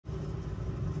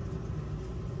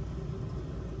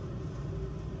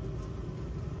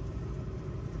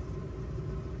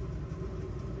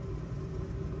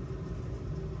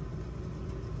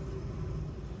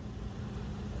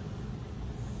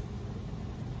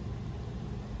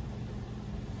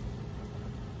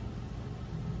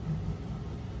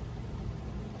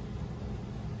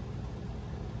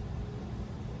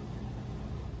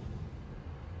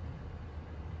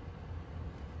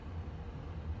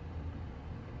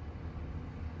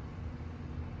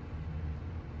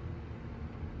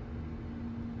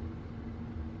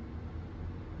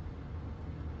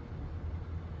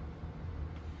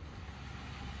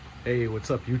Hey, what's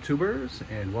up YouTubers,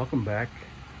 and welcome back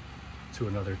to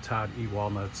another Todd E.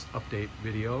 Walnuts update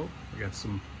video. We got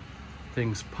some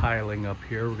things piling up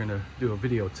here. We're gonna do a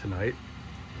video tonight.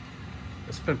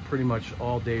 I spent pretty much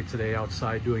all day today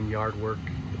outside doing yard work,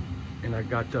 and I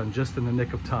got done just in the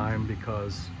nick of time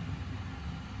because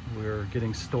we're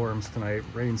getting storms tonight,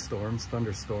 rainstorms,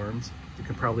 thunderstorms. You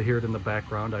can probably hear it in the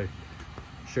background. I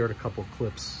shared a couple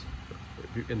clips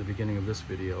in the beginning of this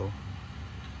video,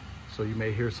 so you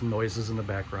may hear some noises in the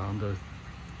background. The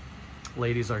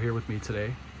ladies are here with me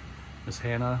today. Miss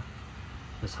Hannah,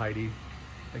 Miss Heidi.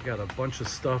 I got a bunch of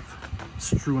stuff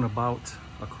strewn about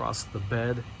across the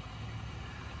bed.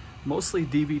 Mostly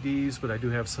DVDs, but I do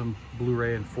have some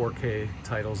Blu-ray and 4K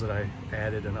titles that I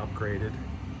added and upgraded.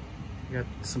 I got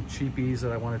some cheapies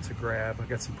that I wanted to grab. I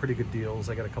got some pretty good deals.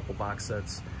 I got a couple box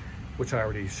sets, which I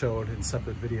already showed in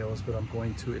separate videos, but I'm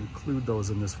going to include those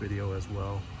in this video as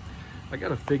well. I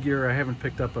got a figure. I haven't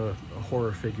picked up a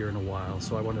horror figure in a while,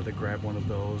 so I wanted to grab one of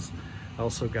those. I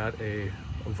also got a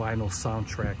vinyl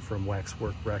soundtrack from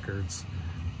Waxwork Records.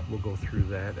 We'll go through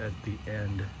that at the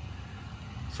end.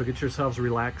 So get yourselves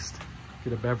relaxed,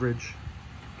 get a beverage,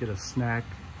 get a snack,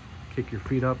 kick your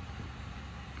feet up,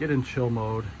 get in chill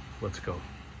mode. Let's go.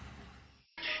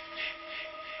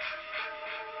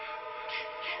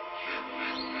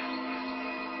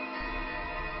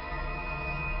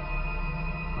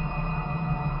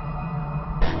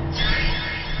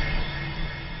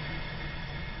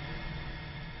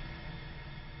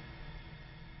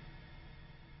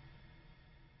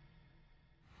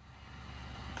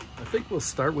 I think we'll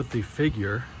start with the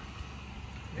figure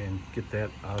and get that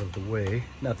out of the way.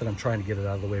 Not that I'm trying to get it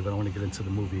out of the way, but I want to get into the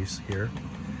movies here.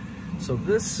 So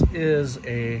this is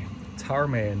a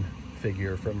Tarman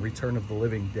figure from Return of the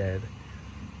Living Dead.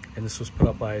 And this was put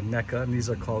up by NECA, and these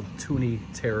are called Toonie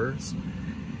Terrors.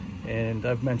 And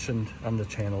I've mentioned on the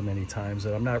channel many times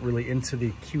that I'm not really into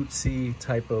the cutesy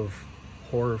type of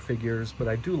horror figures, but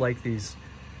I do like these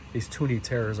Toonie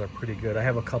Terrors are pretty good. I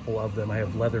have a couple of them. I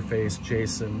have Leatherface,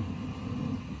 Jason,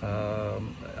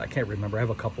 I can't remember. I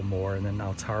have a couple more, and then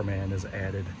now Tarman is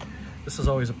added. This is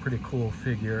always a pretty cool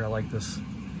figure. I like this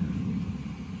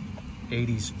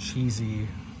 80s cheesy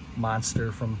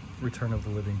monster from Return of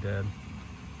the Living Dead.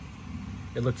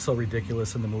 It looked so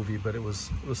ridiculous in the movie, but it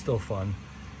was still fun.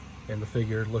 And the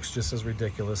figure looks just as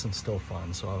ridiculous and still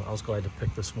fun, so I was glad to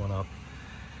pick this one up.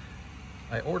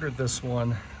 I ordered this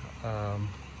one, I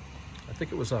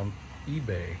think it was on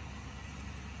eBay.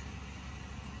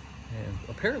 And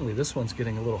apparently this one's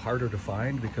getting a little harder to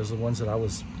find because the ones that I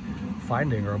was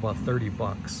finding are about 30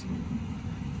 bucks.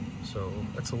 So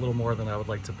that's a little more than I would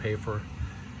like to pay for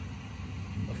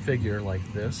a figure like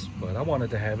this, but I wanted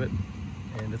to have it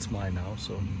and it's mine now.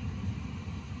 So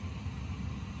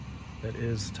that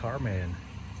is Tarman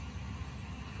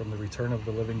from the Return of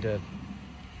the Living Dead.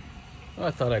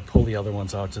 I thought I'd pull the other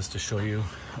ones out just to show you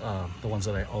the ones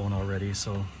that I own already.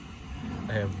 So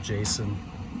I have Jason,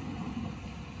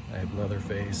 I have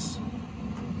Leatherface,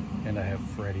 and I have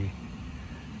Freddy.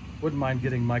 Wouldn't mind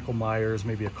getting Michael Myers,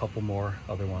 maybe a couple more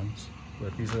other ones,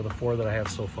 but these are the 4 that I have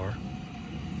so far.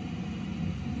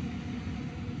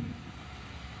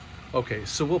 Okay,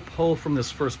 so we'll pull from this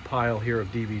first pile here of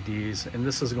DVDs, and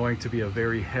this is going to be a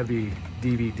very heavy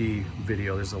DVD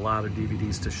video. There's a lot of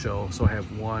DVDs to show. So I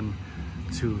have 1,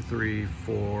 2, 3,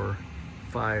 4,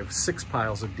 5, 6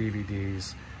 piles of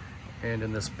DVDs, and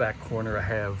in this back corner I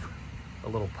have a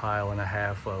little pile and a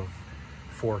half of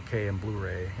 4K and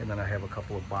Blu-ray, and then I have a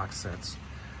couple of box sets.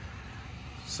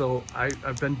 So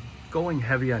I've been going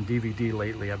heavy on DVD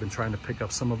lately. I've been trying to pick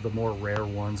up some of the more rare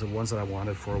ones and ones that I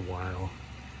wanted for a while.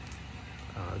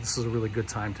 This is a really good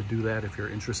time to do that if you're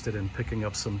interested in picking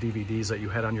up some DVDs that you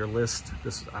had on your list.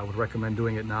 I would recommend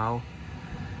doing it now.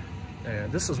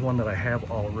 And this is one that I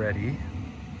have already.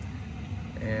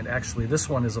 And actually this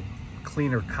one is a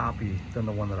cleaner copy than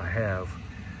the one that I have.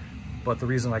 But the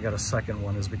reason I got a second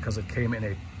one is because it came in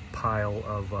a pile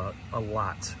of a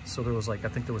lot. So there was I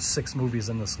think there was 6 movies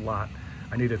in this lot.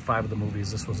 I needed 5 of the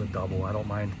movies. This was a double. I don't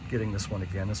mind getting this one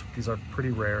again. These are pretty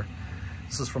rare.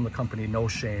 This is from the company No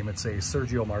Shame. It's a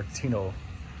Sergio Martino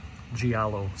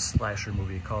giallo slasher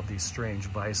movie called The Strange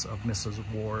Vice of Mrs.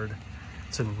 Ward.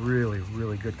 It's in really,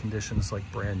 really good condition. It's like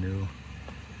brand new.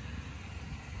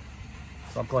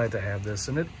 So I'm glad to have this.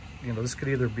 And this could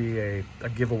either be a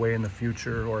giveaway in the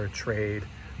future or a trade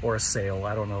or a sale.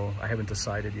 I don't know. I haven't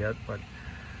decided yet, but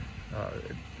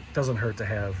it doesn't hurt to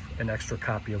have an extra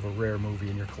copy of a rare movie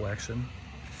in your collection.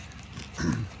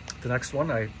 The next one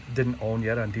I didn't own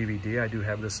yet on DVD. I do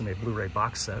have this in a Blu-ray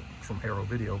box set from Arrow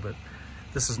Video, but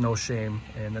this is No Shame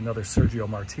and another Sergio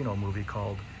Martino movie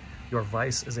called Your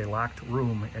vice is a locked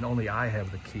room and only I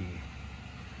have the key.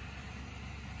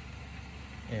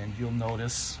 And you'll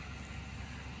notice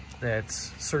that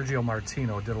Sergio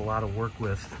Martino did a lot of work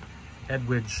with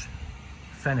Edwidge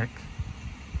Fenech,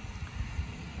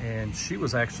 and she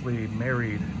was actually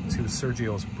married to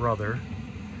Sergio's brother.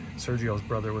 Sergio's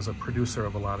brother was a producer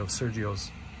of a lot of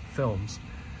Sergio's films.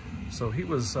 So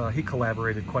he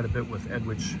collaborated quite a bit with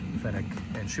Edwidge Fenech,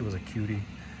 and she was a cutie.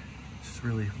 She's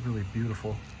really, really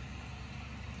beautiful.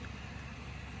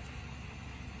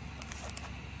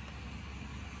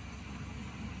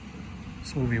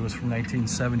 This movie was from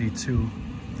 1972.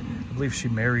 I believe she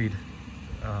married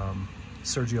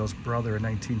Sergio's brother in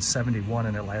 1971,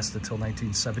 and it lasted till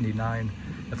 1979,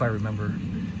 if I remember.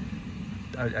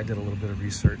 I did a little bit of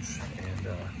research, and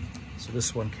so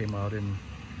this one came out in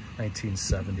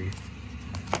 1970.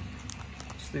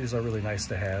 So these are really nice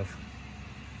to have.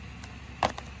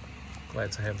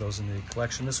 Glad to have those in the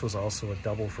collection. This was also a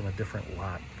double from a different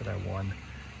lot that I won.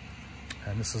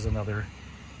 And this is another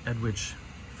Edwidge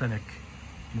Fenech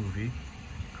movie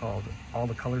called All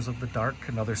the Colors of the Dark,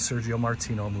 another Sergio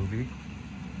Martino movie.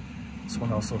 This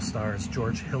one also stars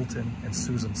George Hilton and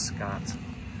Susan Scott.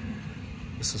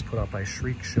 This is put out by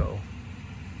Shriek Show.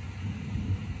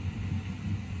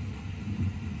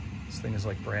 This thing is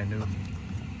like brand new.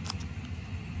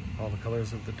 All the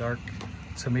Colors of the Dark.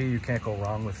 To me, you can't go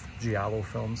wrong with Giallo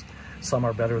films. Some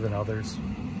are better than others.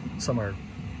 Some are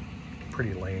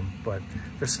pretty lame, but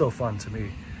they're still fun to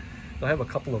me. I have a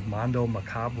couple of Mondo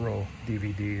Macabro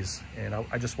DVDs, and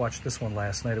I just watched this one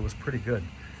last night. It was pretty good.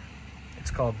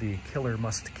 It's called The Killer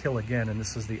Must Kill Again, and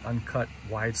this is the uncut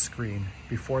widescreen.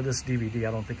 Before this DVD,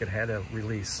 I don't think it had a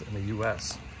release in the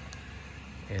US.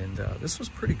 And this was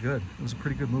pretty good. It was a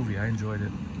pretty good movie. I enjoyed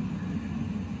it.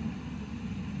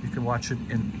 You can watch it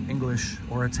in English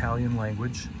or Italian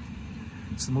language.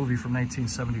 It's a movie from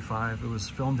 1975. It was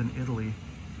filmed in Italy.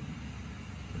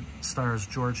 It stars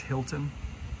George Hilton.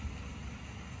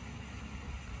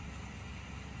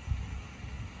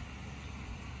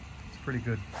 It's pretty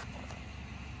good.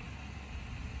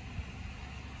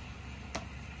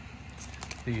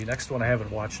 The next one I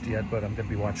haven't watched yet, but I'm going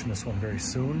to be watching this one very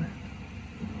soon.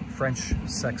 French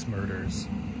Sex Murders.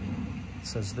 It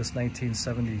says this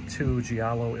 1972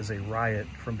 Giallo is a riot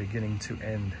from beginning to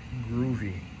end.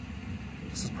 Groovy.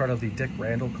 This is part of the Dick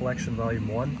Randall Collection, Volume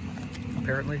 1,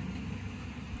 apparently.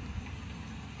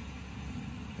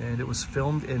 And it was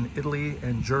filmed in Italy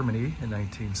and Germany in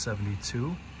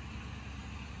 1972.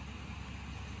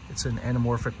 It's an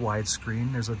anamorphic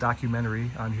widescreen. There's a documentary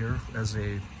on here as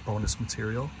a bonus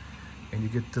material, and you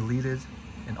get deleted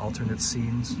and alternate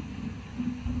scenes.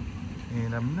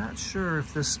 And I'm not sure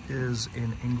if this is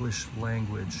in English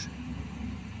language.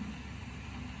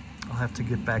 I'll have to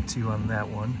get back to you on that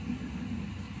one.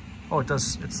 Oh, it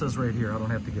does. It says right here. I don't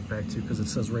have to get back to you because it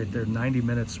says right there, 90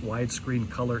 minutes widescreen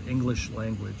color English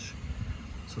language.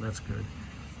 So that's good.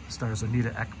 Stars Anita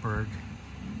Ekberg.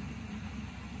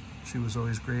 She was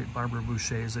always great. Barbara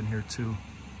Boucher's in here too.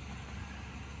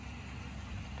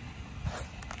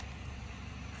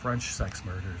 French Sex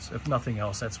Murders. If nothing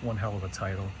else, that's one hell of a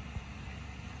title.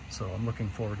 So I'm looking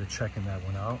forward to checking that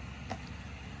one out.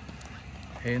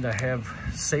 And I have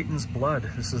Satan's Blood.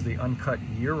 This is the uncut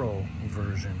Euro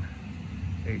version.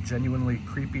 A genuinely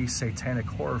creepy satanic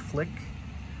horror flick.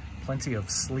 Plenty of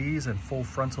sleaze and full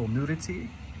frontal nudity.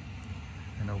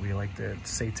 I know we like that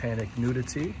satanic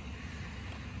nudity.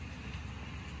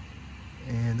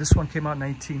 And this one came out in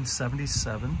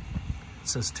 1977. It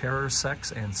says terror,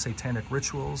 sex, and satanic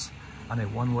rituals on a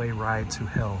one-way ride to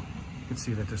hell. You can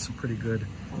see that there's some pretty good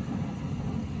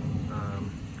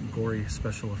gory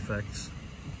special effects.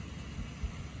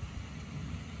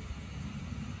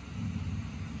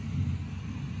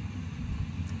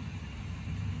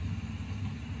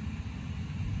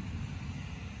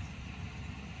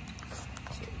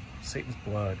 So, Satan's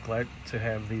Blood. Glad to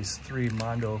have these 3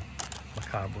 Mondo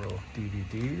Macabro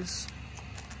DVDs.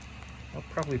 I'll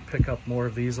probably pick up more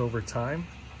of these over time.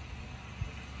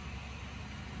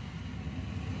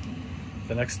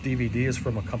 The next DVD is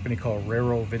from a company called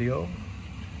Raro Video.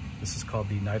 This is called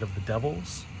The Night of the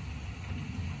Devils,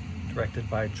 directed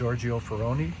by Giorgio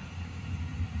Ferroni.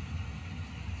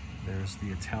 There's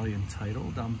the Italian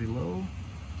title down below.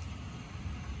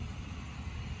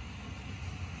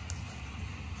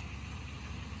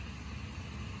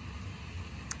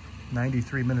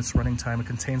 "93 minutes running time. It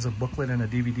contains a booklet and a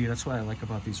DVD. That's what I like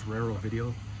about these Raro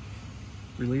Video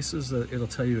releases. It'll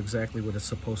tell you exactly what it's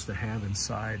supposed to have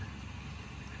inside.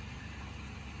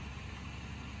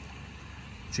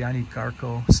 Gianni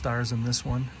Garco stars in this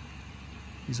one.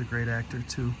 He's a great actor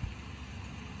too.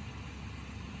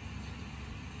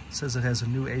 It says it has a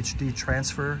new HD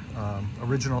transfer,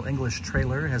 original English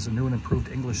trailer, has a new and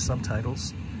improved English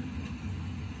subtitles.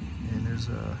 And there's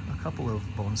a couple of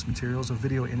bonus materials, a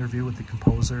video interview with the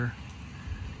composer.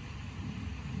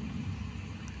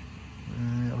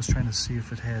 I was trying to see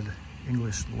if it had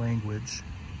English language.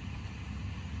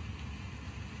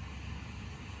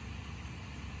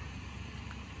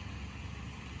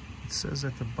 It says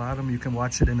at the bottom you can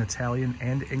watch it in Italian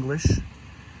and English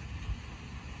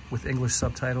with English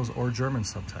subtitles or German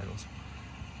subtitles.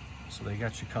 So they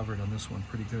got you covered on this one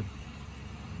pretty good.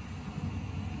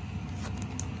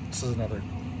 This is another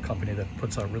company that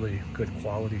puts out really good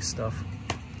quality stuff,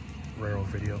 Raro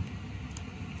Video.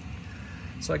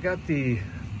 So I got the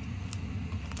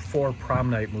 4 prom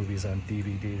night movies on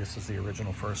DVD. This is the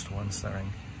original first one starring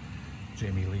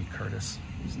Jamie Lee Curtis.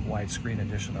 It's the widescreen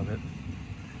edition of it.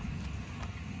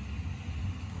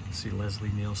 See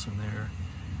Leslie Nielsen there.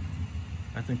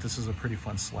 I think this is a pretty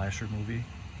fun slasher movie.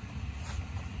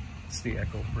 It's the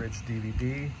Echo Bridge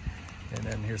DVD. And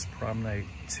then here's Prom Night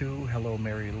 2, Hello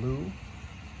Mary Lou.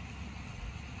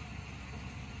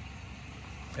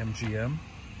 MGM.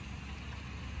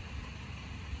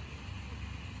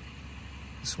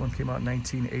 This one came out in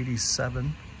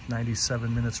 1987,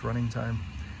 97 minutes running time.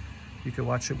 You can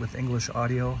watch it with English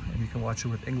audio, and you can watch it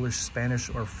with English, Spanish,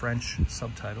 or French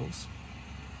subtitles.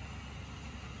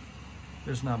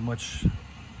 There's not much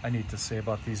I need to say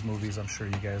about these movies. I'm sure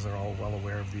you guys are all well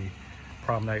aware of the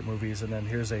prom night movies. And then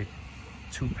here's a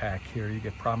 2-pack here. You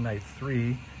get Prom Night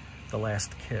 3, The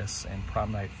Last Kiss, and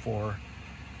Prom Night 4,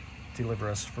 Deliver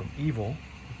Us from Evil,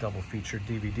 double feature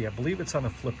DVD. I believe it's on a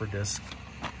flipper disc,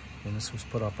 and this was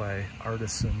put up by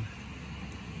Artisan.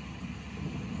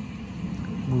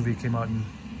 Movie came out in,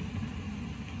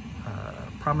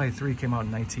 Prom Night 3 came out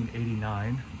in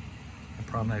 1989, and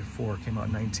Prom Night 4 came out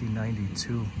in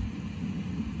 1992.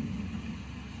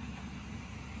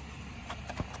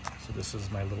 So this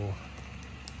is my little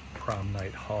prom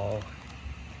night haul.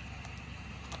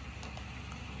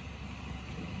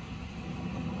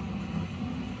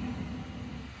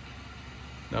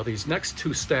 Now these next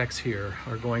 2 stacks here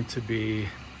are going to be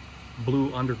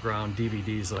Blue Underground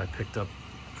DVDs that I picked up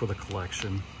for the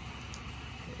collection.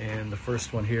 And the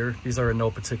first one here, these are in no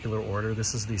particular order.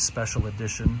 This is the special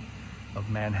edition of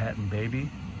Manhattan Baby,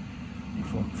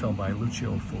 filmed by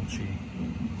Lucio Fulci.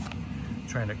 I'm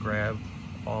trying to grab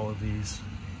all of these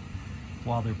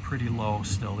while they're pretty low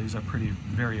still. These are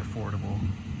very affordable.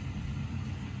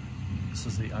 This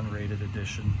is the unrated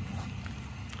edition.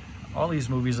 All these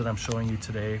movies that I'm showing you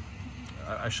today,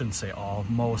 I shouldn't say all,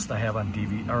 most I have on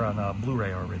DVD or on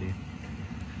Blu-ray already.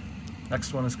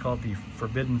 Next one is called The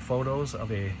Forbidden Photos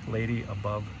of a Lady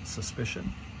Above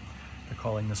Suspicion. They're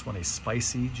calling this one a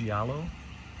spicy giallo.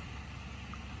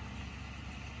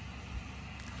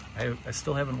 I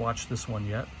still haven't watched this one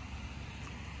yet.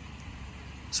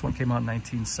 This one came out in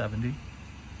 1970.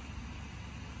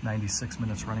 96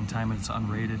 minutes running time, and it's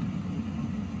unrated.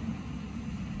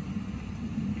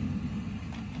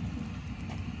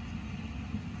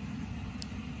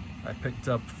 I picked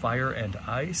up Fire and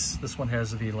Ice. This one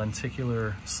has the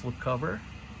lenticular slipcover.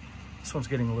 This one's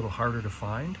getting a little harder to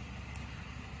find,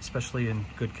 especially in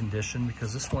good condition,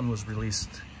 because this one was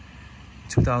released in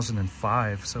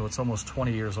 2005, so it's almost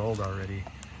 20 years old already.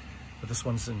 But this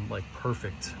one's in like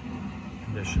perfect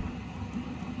condition.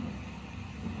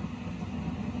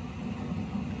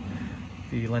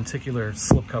 The lenticular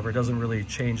slipcover doesn't really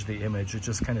change the image. It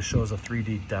just kind of shows a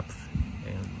 3D depth,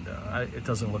 and it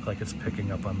doesn't look like it's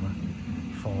picking up on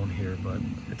the phone here, but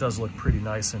it does look pretty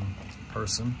nice in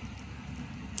person.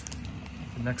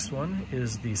 The next one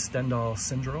is the Stendhal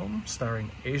Syndrome, starring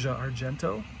Asia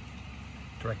Argento,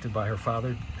 directed by her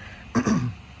father,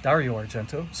 Dario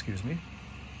Argento, excuse me.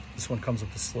 This one comes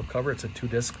with the slipcover. It's a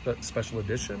 2-disc special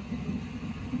edition.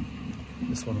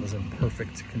 This one was in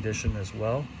perfect condition as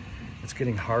well. It's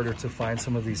getting harder to find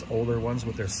some of these older ones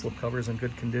with their slipcovers in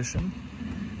good condition.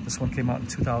 This one came out in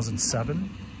 2007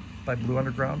 by Blue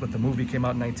Underground, but the movie came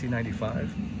out in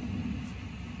 1995.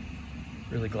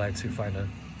 Really glad to find a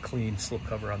clean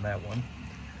slipcover on that one.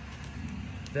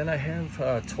 Then I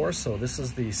have Torso. This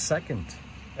is the second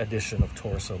edition of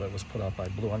Torso that was put out by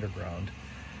Blue Underground.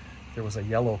 There was a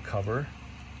yellow cover,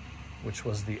 which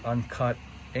was the uncut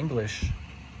English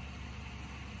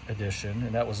edition,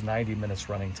 and that was 90 minutes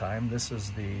running time. This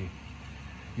is the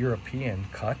European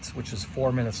cut, which is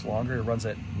 4 minutes longer. It runs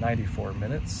at 94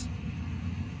 minutes.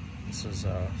 This is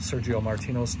Sergio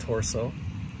Martino's Torso.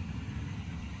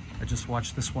 I just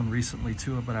watched this one recently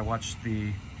too, but I watched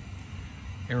the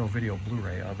Arrow Video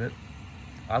Blu-ray of it.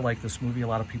 I like this movie. A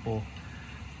lot of people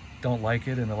don't like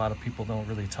it, and a lot of people don't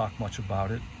really talk much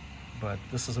about it. but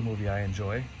this is a movie I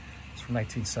enjoy. It's from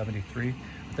 1973.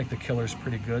 I think the killer's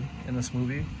pretty good in this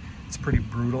movie. It's pretty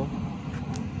brutal.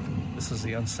 This is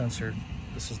the uncensored,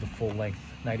 this is the full-length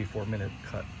 94-minute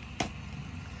cut.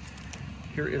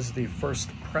 Here is the first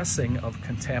pressing of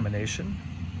Contamination.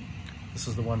 This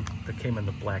is the one that came in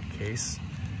the black case.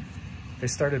 They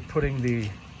started putting the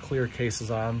clear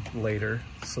cases on later.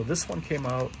 So this one came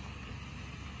out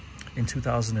in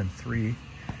 2003,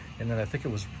 and then I think it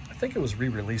was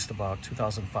re-released about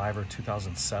 2005 or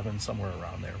 2007, somewhere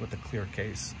around there with the clear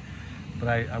case. But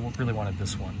I really wanted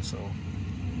this one, so.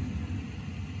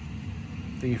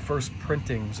 The first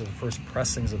printings or the first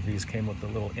pressings of these came with the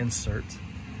little insert.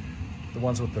 The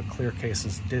ones with the clear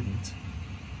cases didn't.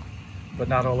 But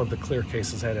not all of the clear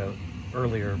cases had a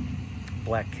earlier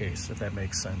black case, if that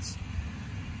makes sense.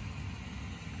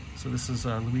 So this is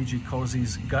Luigi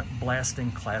Cozzi's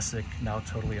gut-blasting classic, now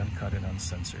totally uncut and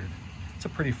uncensored. It's a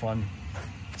pretty fun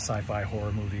sci-fi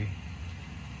horror movie.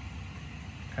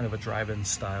 Kind of a drive-in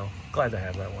style. Glad to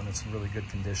have that one. It's in really good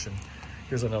condition.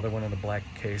 Here's another one in a black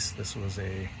case. This was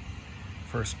a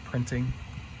first printing.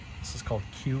 This is called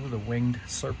Q, the Winged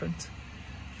Serpent,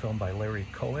 filmed by Larry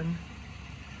Cohen.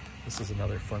 This is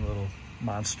another fun little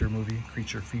monster movie,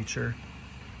 creature feature.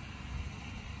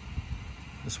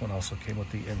 This one also came with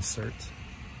the insert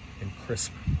in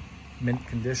crisp mint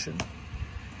condition.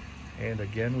 And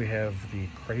again, we have the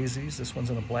Crazies. This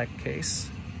one's in a black case,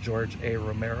 George A.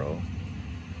 Romero.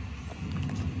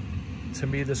 To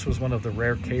me, this was one of the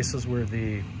rare cases where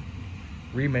the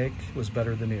remake was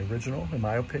better than the original, in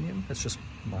my opinion. That's just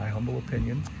my humble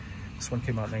opinion. This one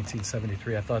came out in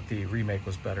 1973. I thought the remake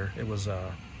was better. It was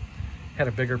had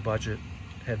a bigger budget,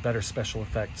 had better special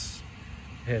effects,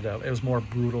 it was more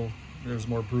brutal. There was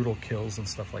more brutal kills and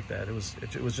stuff like that. It was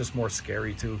just more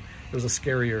scary too. It was a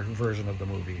scarier version of the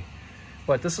movie.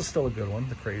 But this is still a good one,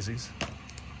 The Crazies.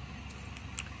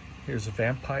 Here's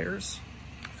Vampires,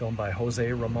 filmed by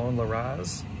Jose Ramon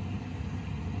Larraz.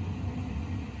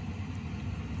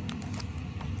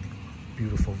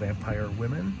 Beautiful vampire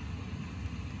women.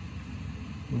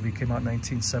 Movie came out in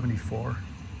 1974.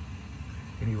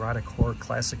 An erotic horror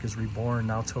classic is reborn,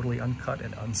 now totally uncut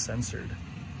and uncensored.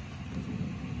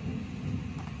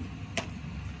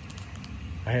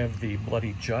 I have The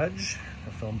Bloody Judge,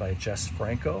 a film by Jess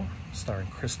Franco, starring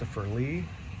Christopher Lee.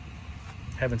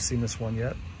 Haven't seen this one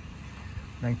yet.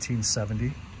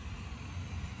 1970.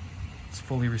 It's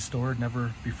fully restored,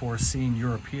 never before seen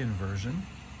European version.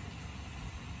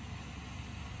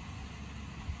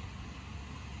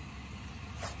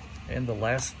 And the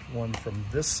last one from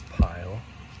this pile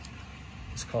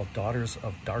is called Daughters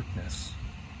of Darkness.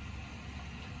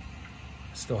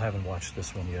 Still haven't watched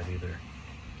this one yet either.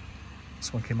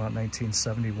 This one came out in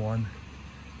 1971.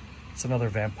 It's another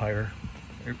vampire,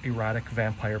 erotic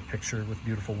vampire picture with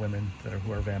beautiful women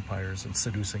who are vampires and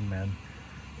seducing men.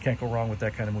 Can't go wrong with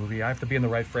that kind of movie. I have to be in the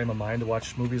right frame of mind to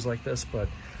watch movies like this, but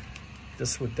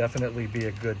this would definitely be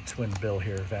a good twin bill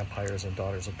here, Vampires and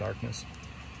Daughters of Darkness.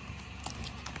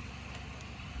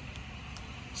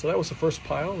 So that was the first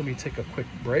pile. Let me take a quick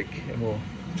break and we'll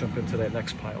jump into that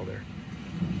next pile there.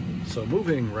 So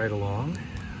moving right along,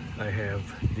 I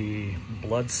have the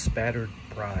Blood Spattered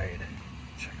Bride.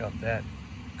 Check out that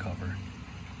cover.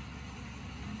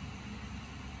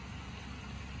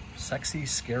 Sexy,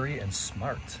 scary, and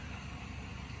smart.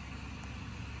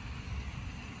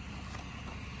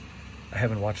 I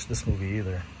haven't watched this movie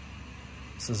either.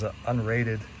 This is an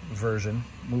unrated version.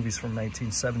 Movie's from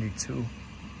 1972.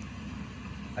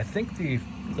 I think the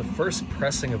first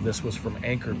pressing of this was from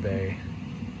Anchor Bay.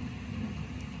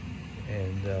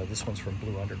 And this one's from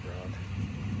Blue Underground.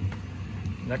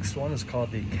 Next one is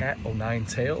called The Cat O' Nine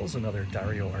Tails, another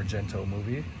Dario Argento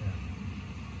movie.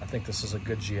 I think this is a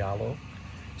good giallo,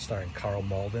 starring Carl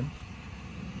Malden.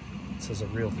 This is a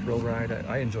real thrill ride.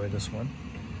 I enjoy this one.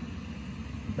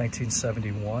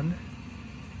 1971.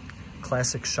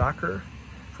 Classic shocker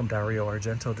from Dario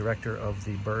Argento, director of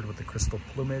The Bird with the Crystal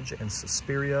Plumage and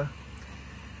Suspiria.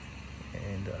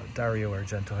 And Dario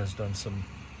Argento has done some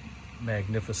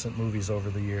magnificent movies over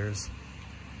the years.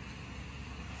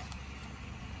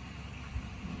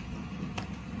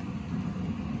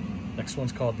 Next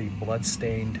one's called The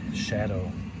Bloodstained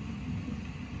Shadow.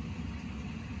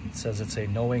 It says it's a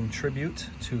knowing tribute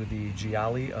to the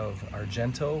gialli of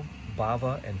Argento,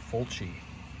 Bava, and Fulci.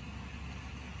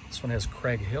 This one has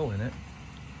Craig Hill in it.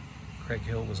 Craig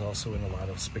Hill was also in a lot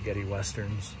of spaghetti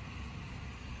westerns.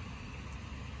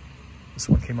 This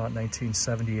one came out in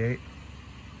 1978.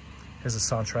 Has a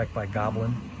soundtrack by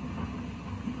Goblin.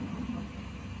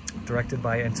 Directed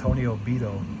by Antonio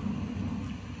Beto,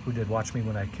 who did Watch Me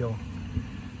When I Kill.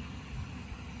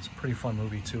 It's a pretty fun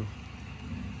movie too.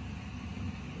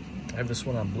 I have this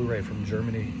one on Blu-ray from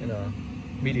Germany in a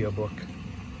Mediabook.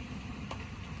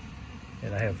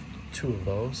 And I have 2 of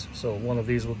those. So one of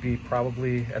these will be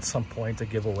probably at some point a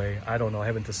giveaway. I don't know, I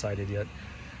haven't decided yet.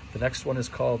 The next one is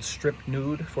called Strip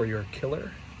Nude for Your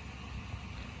Killer.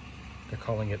 They're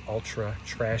calling it Ultra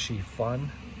Trashy Fun.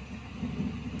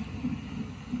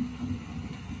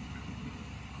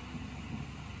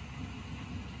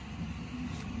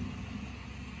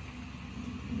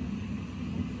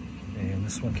 And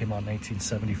this one came out in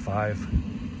 1975.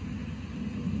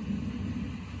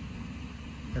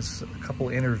 Has a couple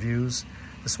interviews.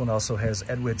 This one also has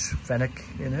Edwidge Fenwick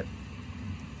in it.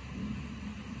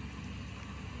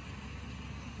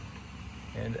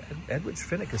 And Edwidge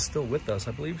Fenwick is still with us.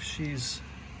 I believe she's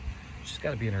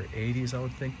got to be in her 80s, I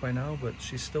would think, by now, but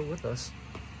she's still with us.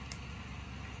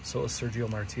 So is Sergio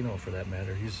Martino, for that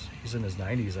matter. He's in his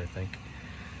 90s, I think.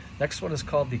 Next one is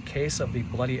called The Case of the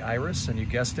Bloody Iris, and you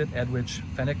guessed it, Edwidge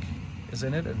Fenwick is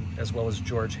in it, and as well as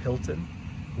George Hilton,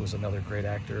 who was another great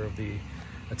actor of the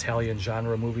Italian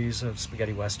genre movies of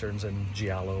spaghetti westerns and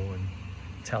giallo and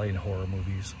Italian horror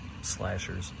movies,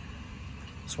 slashers.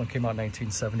 This one came out in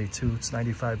 1972. It's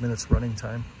 95 minutes running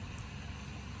time.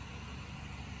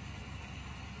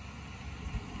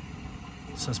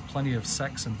 It says plenty of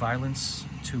sex and violence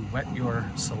to whet your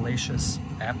salacious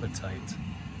appetite.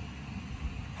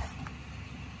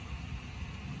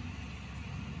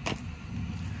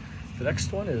 The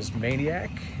next one is Maniac,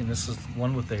 and this is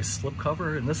one with a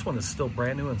slipcover, and this one is still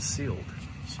brand new and sealed.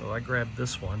 So I grabbed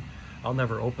this one. I'll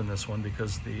never open this one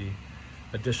because the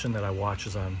edition that I watch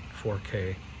is on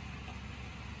 4K.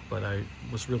 But I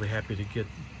was really happy to get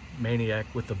Maniac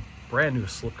with the brand new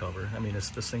slipcover. I mean, this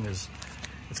thing is,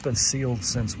 it's been sealed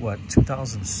since what,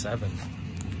 2007?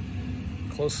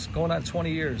 Close, going on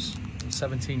 20 years,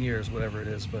 17 years, whatever it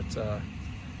is, but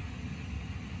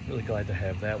really glad to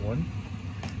have that one.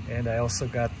 And I also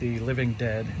got The Living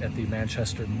Dead at the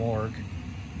Manchester Morgue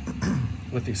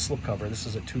with the slipcover. This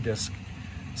is a 2-disc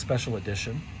special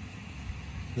edition.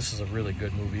 This is a really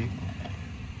good movie.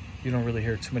 You don't really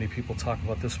hear too many people talk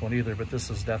about this one either, but this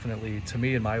is definitely, to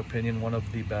me, in my opinion, one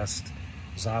of the best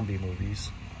zombie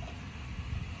movies.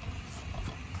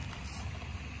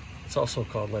 It's also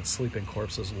called Let Sleeping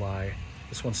Corpses Lie.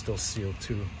 This one's still sealed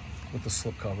too, with the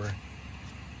slipcover.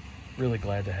 Really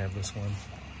glad to have this one.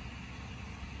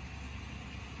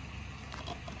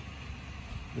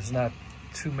 There's not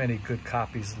too many good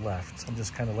copies left. I'm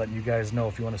just kind of letting you guys know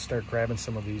if you want to start grabbing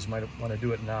some of these, you might want to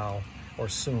do it now or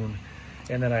soon.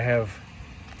 And then I have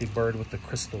the bird with the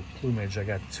crystal plumage. I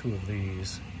got 2 of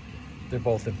these. They're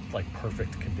both in like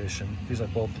perfect condition. These are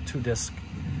both the 2-disc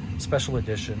special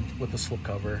edition with the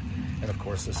slipcover. And of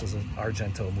course, this is an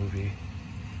Argento movie.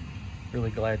 Really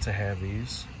glad to have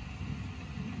these.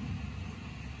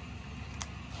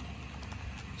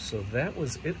 So that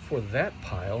was it for that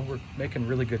pile. We're making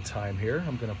really good time here.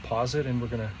 I'm gonna pause it and we're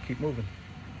gonna keep moving.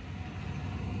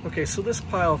 Okay, so this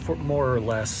pile, for more or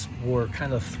less, were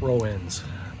kind of throw-ins.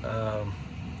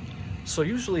 So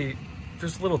usually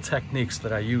there's little techniques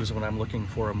that I use when I'm looking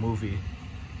for a movie.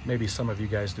 Maybe some of you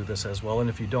guys do this as well, and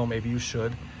if you don't, maybe you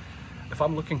should. If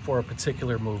I'm looking for a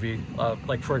particular movie,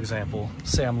 like for example,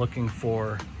 say I'm looking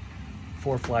for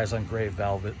 4 Flies on Grey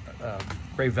Velvet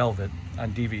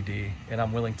on DVD, and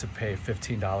I'm willing to pay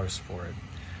 $15 for it.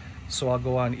 So I'll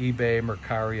go on eBay,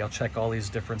 Mercari, I'll check all these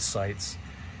different sites,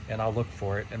 and I'll look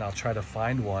for it, and I'll try to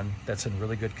find one that's in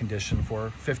really good condition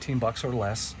for 15 bucks or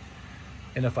less.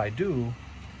 And if I do,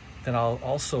 then I'll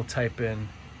also type in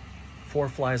 4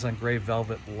 Flies on Grey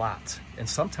Velvet lot. And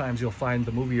sometimes you'll find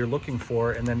the movie you're looking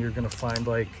for, and then you're gonna find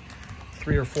like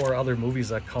 3 or 4 other movies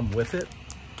that come with it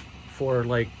for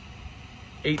like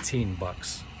 18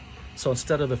 bucks. So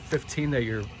instead of the 15 that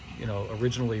you're,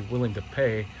 originally willing to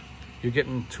pay, you're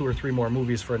getting 2 or 3 more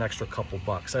movies for an extra couple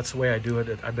bucks. That's the way I do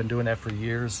it. I've been doing that for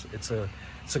years. It's a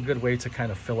good way to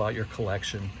kind of fill out your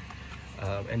collection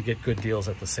and get good deals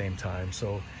at the same time.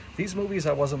 So these movies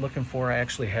I wasn't looking for. I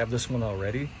actually have this one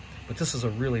already, but this is a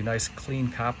really nice clean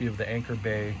copy of the Anchor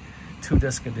Bay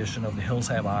 2-disc edition of The Hills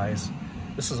Have Eyes.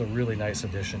 This is a really nice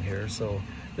edition here. So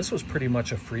this was pretty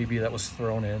much a freebie that was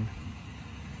thrown in.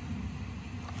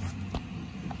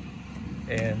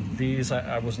 And these,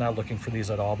 I was not looking for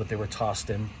these at all, but they were tossed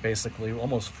in, basically,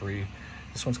 almost free.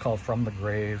 This one's called From the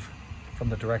Grave, from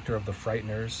the director of The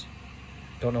Frighteners.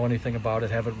 Don't know anything about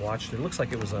it, haven't watched it. It looks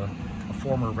like it was a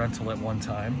former rental at one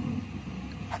time,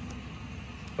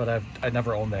 but I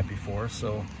never owned that before.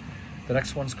 So the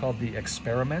next one's called The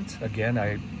Experiment. Again,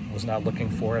 I was not looking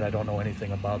for it. I don't know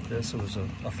anything about this. It was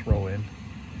a throw-in.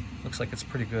 Looks like it's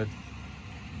pretty good.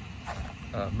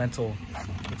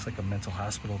 Looks like a mental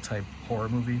hospital type horror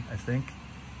movie, I think.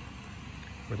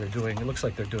 where they're doing, it looks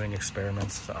like they're doing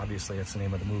experiments. Obviously that's the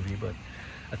name of the movie, but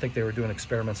I think they were doing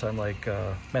experiments on like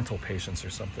mental patients or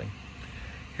something.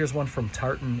 Here's one from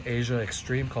Tartan Asia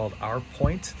Extreme called Our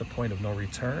Point, the Point of No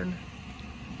Return.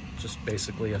 Just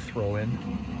basically a throw-in.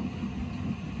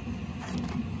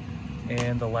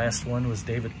 And the last one was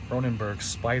David Cronenberg's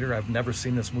Spider. I've never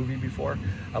seen this movie before.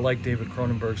 I like David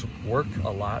Cronenberg's work a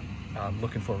lot. I'm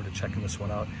looking forward to checking this one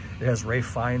out. It has Ralph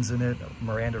Fiennes in it,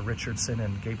 Miranda Richardson,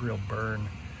 and Gabriel Byrne.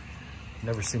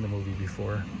 Never seen the movie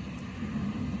before.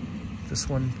 This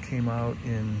one came out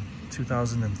in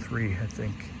 2003, I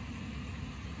think.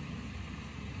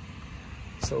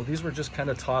 So these were just kind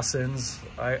of toss-ins.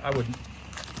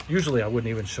 Usually I wouldn't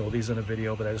even show these in a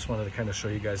video, but I just wanted to kind of show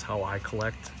you guys how I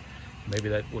collect. Maybe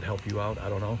that would help you out, I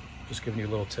don't know. Just giving you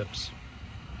little tips.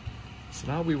 So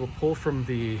now we will pull from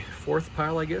the fourth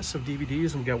pile, I guess, of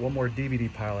DVDs, and we got one more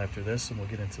DVD pile after this, and we'll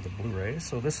get into the Blu-ray.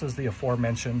 So this is the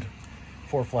aforementioned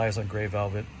Four Flies on Grey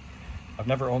Velvet. I've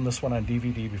never owned this one on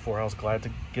DVD before. I was glad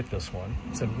to get this one.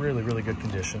 It's in really, really good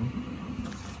condition.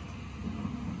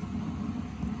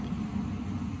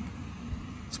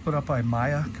 It's put up by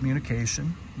Maya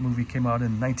Communication. The movie came out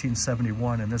in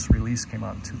 1971, and this release came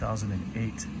out in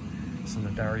 2008. So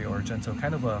the Dario Argento,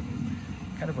 kind of a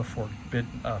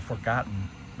forgotten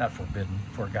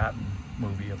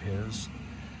movie of his.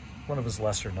 One of his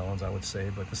lesser knowns, I would say,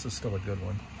 but this is still a good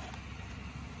one.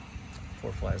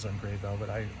 Four Flies on Grey Velvet.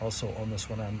 I also own this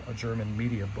one on a German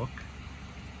Mediabook.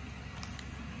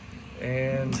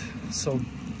 And so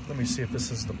let me see if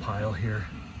this is the pile here.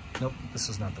 Nope, this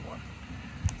is not the one.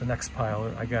 The next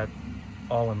pile, I got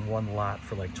all in one lot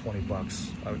for like 20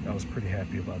 bucks. I was pretty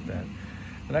happy about that.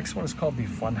 The next one is called the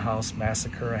Funhouse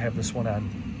Massacre. I have this one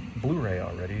on Blu-ray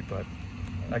already, but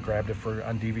I grabbed it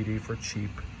on DVD for cheap.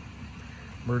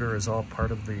 Murder is All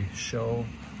Part of the Show.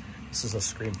 This is a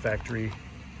Scream Factory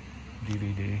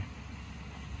DVD.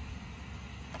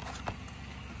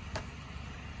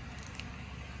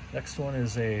 Next one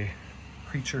is a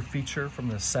creature feature from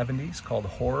the 70s called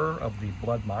Horror of the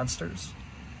Blood Monsters,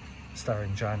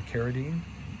 starring John Carradine.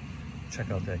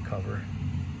 Check out that cover.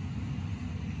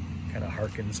 Kind of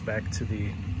harkens back to the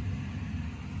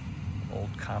old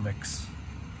comics.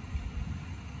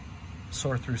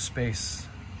 Soar Through Space,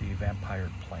 the Vampire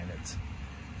Planet.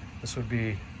 This would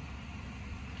be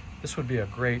a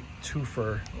great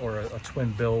twofer or a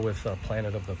twin bill with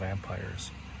Planet of the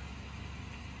Vampires.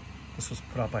 This was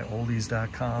put out by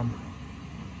oldies.com.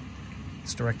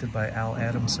 It's directed by Al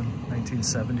Adamson,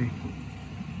 1970.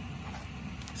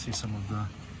 See some of the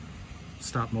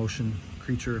stop motion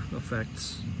creature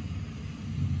effects.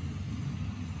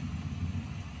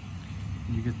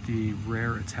 You get the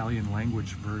rare Italian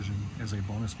language version as a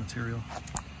bonus material,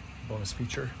 bonus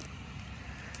feature.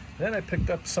 Then I picked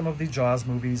up some of the Jaws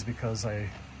movies because I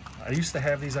used to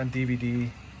have these on DVD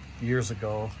years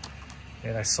ago,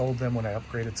 and I sold them when I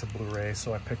upgraded to Blu-ray.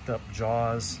 So I picked up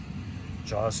Jaws,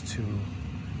 Jaws 2,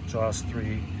 Jaws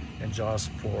 3, and Jaws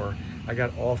 4. I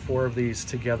got all four of these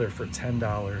together for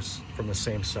 $10 from the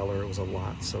same seller. It was a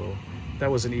lot, so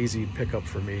that was an easy pickup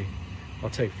for me. I'll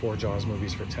take 4 Jaws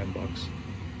movies for 10 bucks.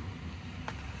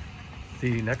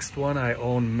 The next one I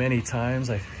own many times.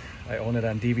 I own it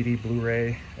on DVD,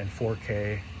 Blu-ray, and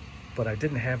 4K, but I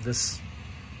didn't have this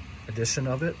edition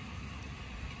of it.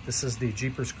 This is the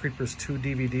Jeepers Creepers 2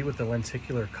 DVD with the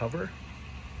lenticular cover.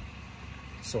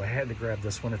 So I had to grab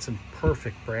this one. It's in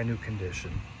perfect brand new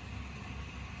condition.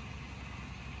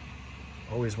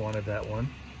 Always wanted that one.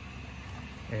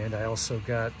 And I also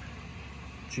got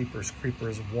Jeepers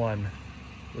Creepers 1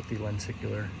 with the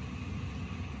lenticular.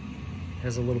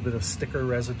 Has a little bit of sticker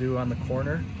residue on the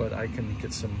corner, but I can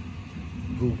get some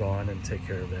glue on and take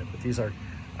care of that. But these are,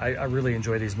 I really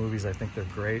enjoy these movies. I think they're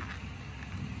great.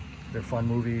 They're fun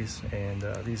movies, and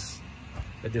these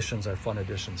editions are fun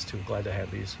editions too. Glad to have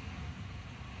these.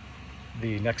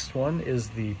 The next one is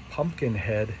the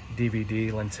Pumpkinhead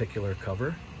DVD lenticular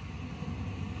cover.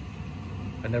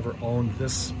 I never owned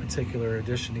this particular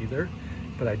edition either,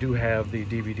 but I do have the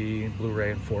DVD,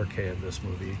 Blu-ray, and 4K of this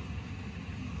movie.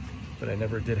 But I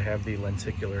never did have the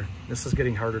lenticular. This is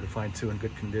getting harder to find too, in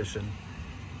good condition.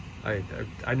 I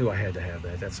knew I had to have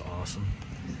that. That's awesome.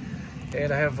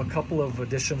 And I have a couple of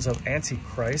editions of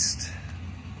Antichrist.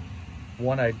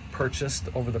 One I purchased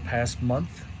over the past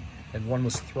month, and one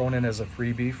was thrown in as a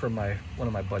freebie from one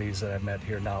of my buddies that I've met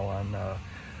here now on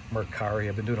Mercari.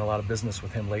 I've been doing a lot of business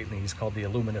with him lately. He's called the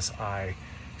Illuminous Eye.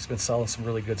 He's been selling some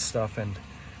really good stuff, and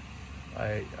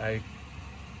I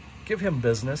give him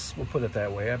business, we'll put it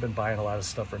that way. I've been buying a lot of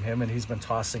stuff from him, and he's been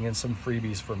tossing in some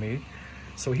freebies for me.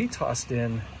 So he tossed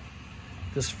in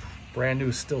this brand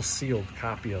new, still sealed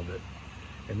copy of it.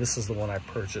 And this is the one I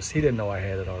purchased. He didn't know I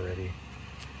had it already.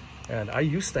 And I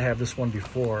used to have this one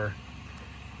before.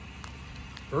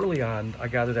 Early on, I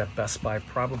got it at Best Buy,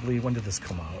 probably, when did this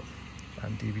come out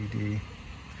on DVD?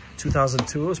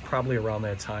 2002, it was probably around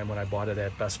that time when I bought it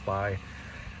at Best Buy.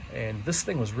 And this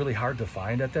thing was really hard to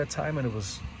find at that time, and it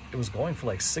was going for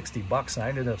like 60 bucks, and I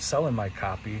ended up selling my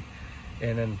copy,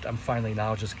 and then I'm finally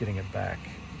now just getting it back.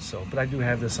 So, but I do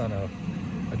have this on a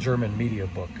German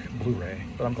Mediabook Blu-ray,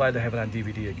 but I'm glad to have it on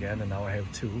DVD again, and now I have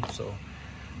two, so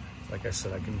like I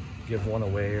said, I can give one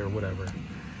away or whatever.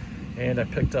 And I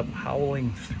picked up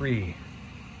Howling 3,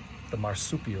 The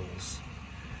Marsupials.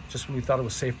 Just when we thought it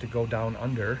was safe to go down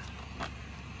under,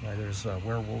 there's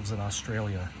werewolves in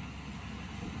Australia.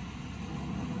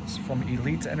 It's from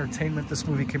Elite Entertainment. This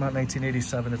movie came out in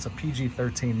 1987. It's a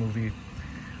PG-13 movie.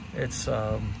 It's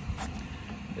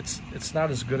not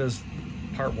as good as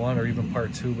part 1 or even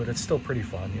part 2, but it's still pretty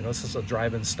fun. You know, this is a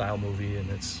drive-in style movie, and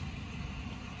it's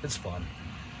fun.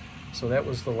 So that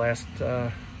was the last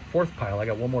 4th pile. I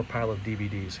got one more pile of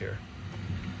DVDs here.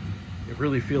 It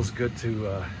really feels good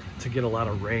to get a lot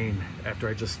of rain after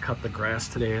I just cut the grass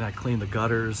today and I cleaned the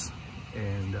gutters,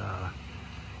 and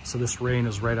so this rain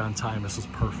is right on time. This is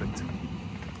perfect.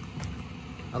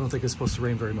 I don't think it's supposed to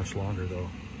rain very much longer though.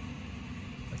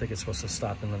 I think it's supposed to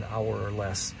stop in an hour or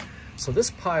less. So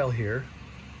this pile here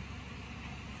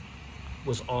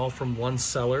was all from one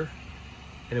seller,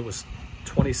 and it was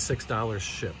 $26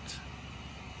 shipped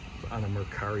on a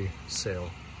Mercari sale.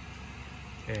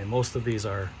 And most of these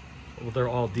are, well, they're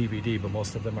all DVD, but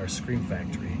most of them are Scream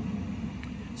Factory.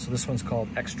 So this one's called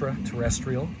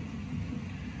Extraterrestrial,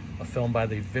 a film by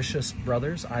the Vicious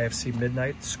Brothers, IFC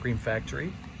Midnight, Scream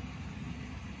Factory.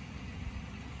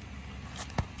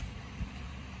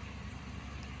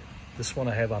 This one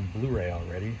I have on Blu-ray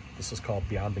already. This is called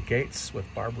Beyond the Gates with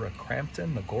Barbara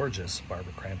Crampton, the gorgeous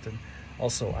Barbara Crampton.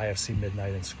 Also IFC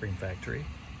Midnight and Scream Factory.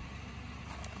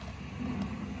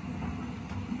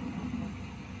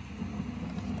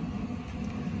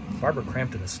 Barbara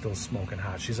Crampton is still smoking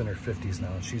hot. She's in her 50s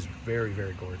now, and she's very,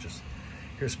 very gorgeous.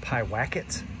 Here's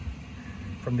Pyewacket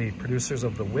from the producers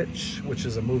of The Witch, which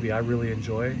is a movie I really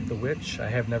enjoy. The Witch. I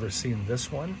have never seen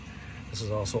this one. This is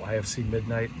also IFC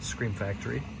Midnight, Scream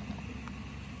Factory.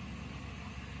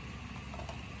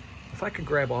 If I could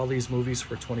grab all these movies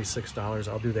for $26,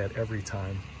 I'll do that every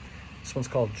time. This one's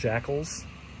called Jackals,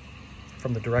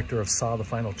 from the director of Saw: The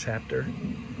Final Chapter.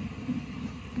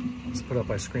 It's put up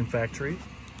by Scream Factory.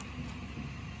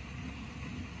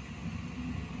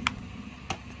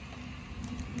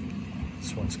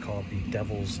 This one's called The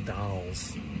Devil's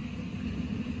Dolls.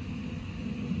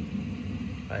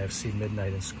 IFC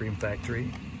Midnight and Scream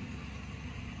Factory.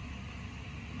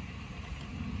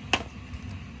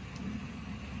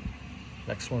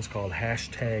 Next one's called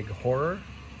Hashtag Horror,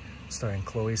 starring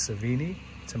Chloe Sevigny,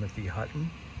 Timothy Hutton.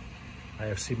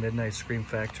 IFC Midnight, Scream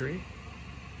Factory.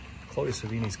 Chloe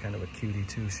Sevigny's kind of a cutie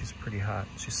too. She's pretty hot.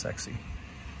 She's sexy.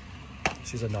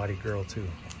 She's a naughty girl too.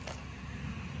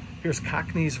 Here's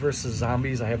Cockneys vs.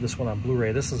 Zombies. I have this one on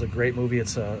Blu-ray. This is a great movie.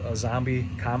 It's a zombie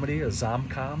comedy, a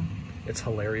zomcom. It's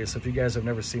hilarious. If you guys have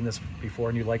never seen this before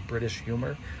and you like British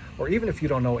humor, or even if you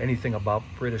don't know anything about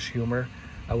British humor,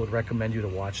 I would recommend you to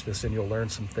watch this, and you'll learn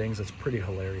some things. It's pretty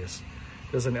hilarious.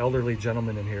 There's an elderly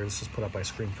gentleman in here. This is put up by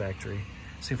Scream Factory.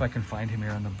 See if I can find him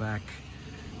here on the back.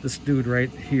 This dude right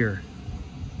here.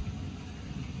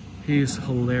 He's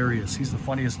hilarious. He's the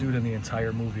funniest dude in the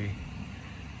entire movie.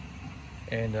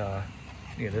 And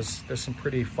yeah, there's some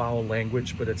pretty foul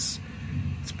language, but it's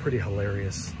pretty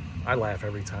hilarious. I laugh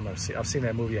every time I've seen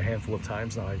that movie a handful of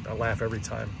times now. I laugh every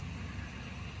time.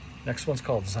 Next one's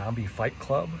called Zombie Fight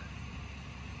Club.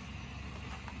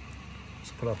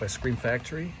 It's put out by Scream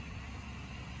Factory.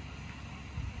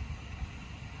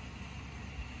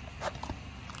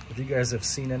 If you guys have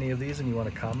seen any of these and you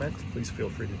want to comment, please feel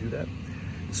free to do that.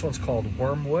 This one's called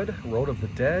Wormwood, Road of the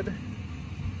Dead.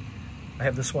 I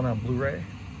have this one on Blu-ray.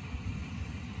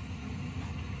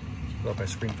 It's put out by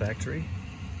Scream Factory.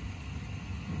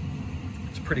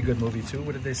 It's a pretty good movie too.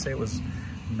 What did they say? It was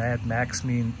Mad Max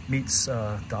meets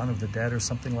Dawn of the Dead or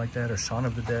something like that, or Shaun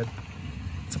of the Dead.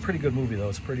 It's a pretty good movie though.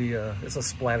 It's pretty. It's a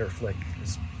splatter flick.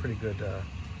 It's pretty good.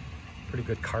 Pretty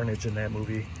good carnage in that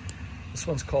movie. This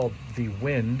one's called The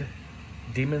Wind,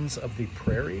 Demons of the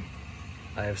Prairie.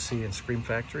 IFC and Scream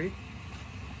Factory.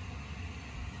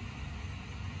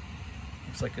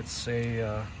 Looks like it's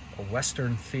a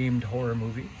Western-themed horror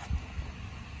movie.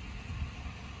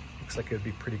 Looks like it'd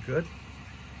be pretty good.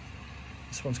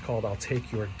 This one's called I'll Take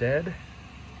Your Dead.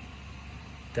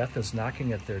 Death is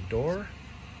Knocking at Their Door.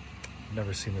 I've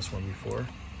never seen this one before.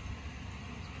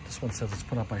 This one says it's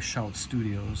put up by Shout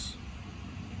Studios.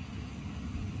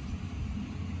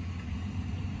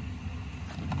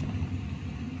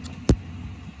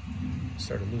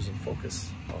 Started losing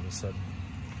focus all of a sudden.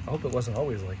 I hope it wasn't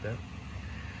always like that.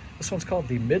 This one's called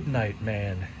The Midnight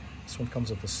Man. This one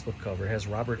comes with a slipcover. It has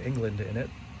Robert Englund in it.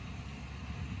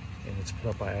 And it's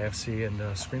put up by IFC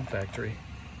and Scream Factory.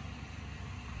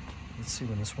 Let's see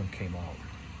when this one came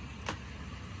out.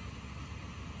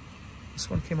 This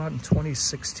one came out in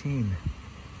 2016.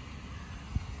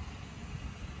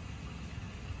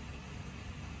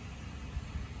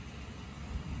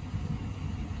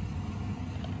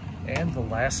 And the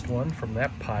last one from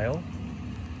that pile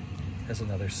has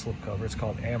another slipcover. It's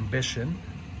called Ambition.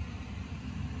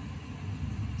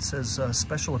 It says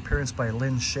special appearance by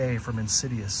Lin Shaye from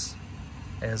Insidious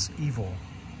as Evil,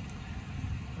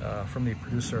 from the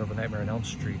producer of A Nightmare on Elm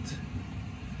Street.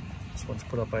 This one's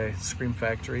put up by Scream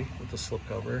Factory with the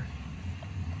slipcover,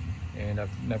 and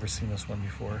I've never seen this one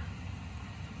before.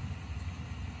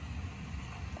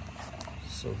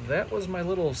 So that was my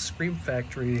little Scream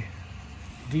Factory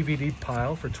DVD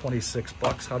pile for 26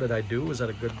 bucks. How did I do? Was that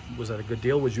a good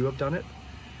deal? Would you have done it?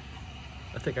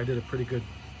 I think I did a pretty good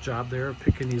job there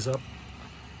picking these up.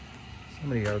 How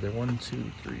many are there? 1,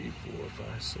 2, 3, 4,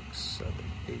 5, 6, 7,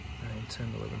 8, 9,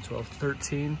 10, 11, 12,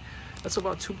 13. That's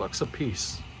about $2 a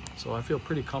piece. So I feel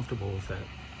pretty comfortable with that.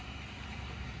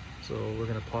 So we're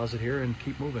gonna pause it here and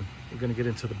keep moving. We're gonna get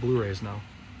into the Blu-rays now.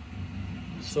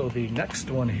 So the next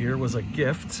one here was a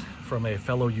gift from a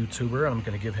fellow YouTuber. I'm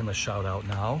gonna give him a shout out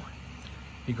now.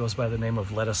 He goes by the name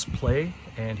of Let Us Play,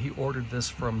 and he ordered this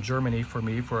from Germany for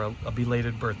me for a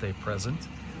belated birthday present.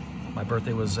 My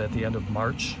birthday was at the end of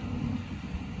March,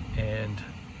 and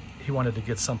he wanted to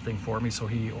get something for me, so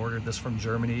he ordered this from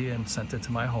Germany and sent it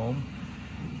to my home.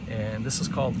 And this is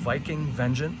called Viking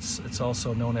Vengeance. It's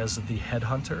also known as The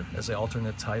Headhunter, as the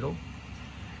alternate title.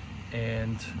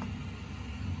 And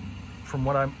from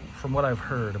what I've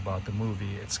heard about the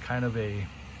movie, it's kind of a,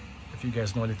 if you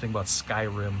guys know anything about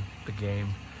Skyrim, the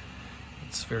game,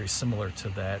 it's very similar to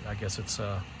that. I guess it's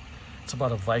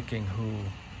about a Viking who,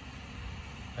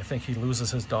 I think he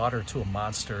loses his daughter to a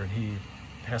monster, and he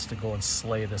has to go and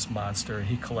slay this monster, and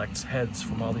he collects heads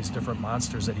from all these different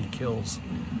monsters that he kills.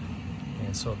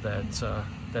 And so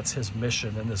that's his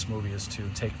mission in this movie, is to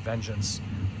take vengeance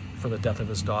for the death of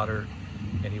his daughter,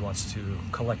 and he wants to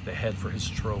collect the head for his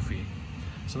trophy.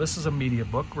 So this is a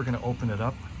Mediabook. We're going to open it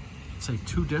up. It's a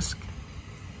 2-disc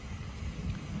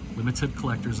limited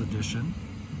collector's edition.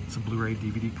 It's a Blu-ray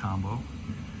DVD combo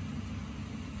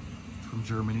from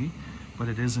Germany, but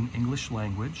it is in English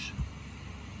language.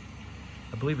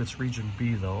 I believe it's region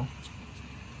B though.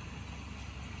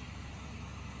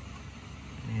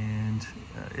 And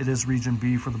it is region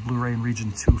B for the Blu-ray and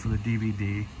region 2 for the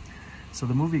DVD. So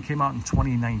the movie came out in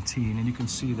 2019, and you can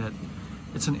see that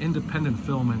it's an independent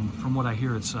film, and from what I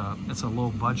hear, it's a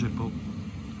low budget, but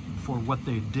for what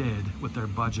they did with their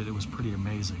budget, it was pretty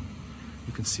amazing.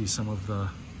 You can see some of the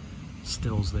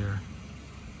stills there.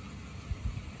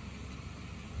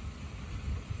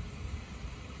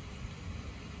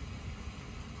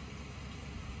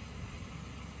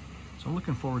 So I'm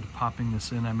looking forward to popping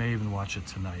this in. I may even watch it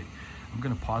tonight. I'm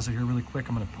gonna pause it here really quick.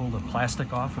 I'm gonna pull the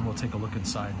plastic off and we'll take a look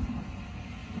inside.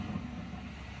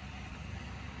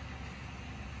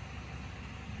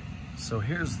 So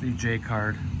here's the J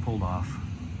card pulled off,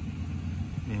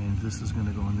 and this is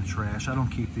gonna go in the trash. I don't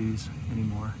keep these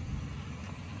anymore.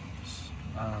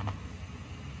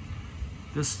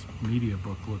 This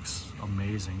Mediabook looks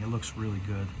amazing. It looks really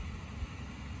good.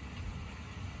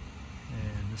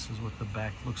 And this is what the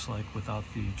back looks like without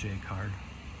the J card,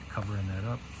 covering that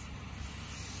up.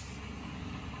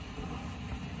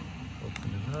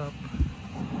 Open it up.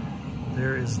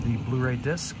 There is the Blu-ray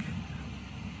disc.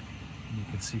 And you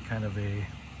can see kind of a,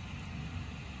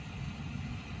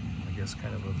 I guess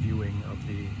kind of a viewing of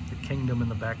the kingdom in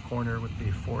the back corner with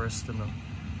the forest and the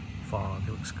fog.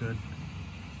 It looks good.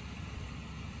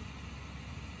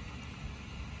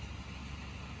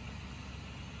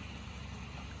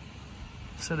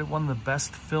 Said it won the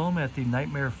best film at the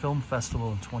Nightmare Film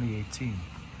Festival in 2018.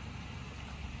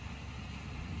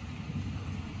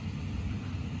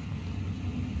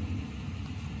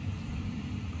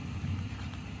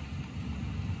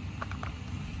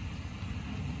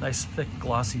 Nice thick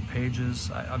glossy pages.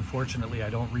 Unfortunately,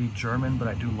 I don't read German, but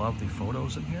I do love the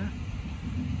photos in here.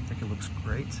 I think it looks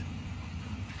great.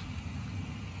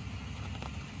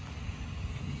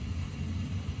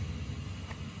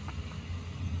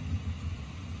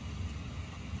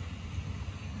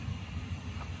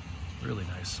 Really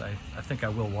nice. I think I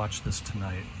will watch this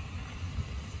tonight.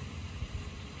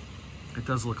 It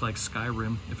does look like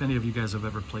Skyrim. If any of you guys have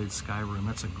ever played Skyrim,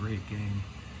 that's a great game,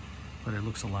 but it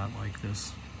looks a lot like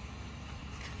this.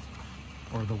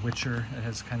 Or The Witcher, it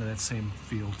has kind of that same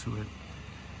feel to it.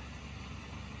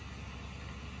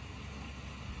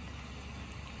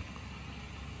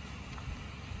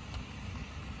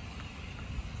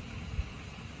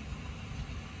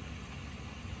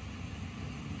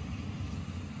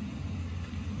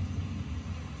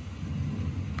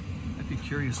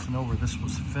 curious to know where this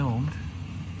was filmed.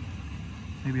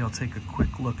 Maybe I'll take a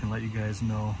quick look and let you guys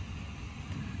know.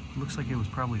 It looks like it was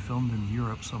probably filmed in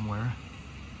Europe somewhere.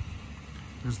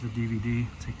 There's the DVD.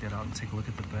 Take that out and take a look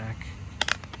at the back.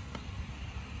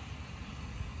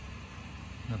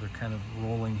 Another kind of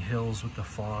rolling hills with the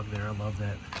fog there. I love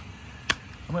that.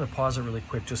 I'm going to pause it really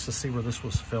quick just to see where this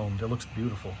was filmed. It looks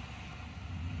beautiful.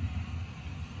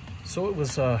 So it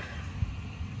was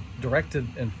directed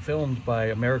and filmed by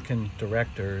American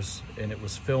directors, and it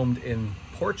was filmed in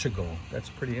Portugal. That's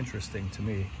pretty interesting to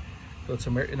me. So it's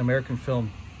an American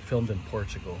film filmed in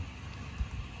Portugal.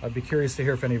 I'd be curious to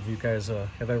hear if any of you guys have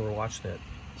ever watched that.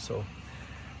 So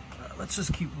let's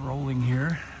just keep rolling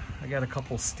here. I got a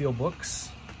couple Steelbooks.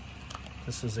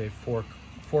 This is a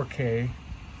 4K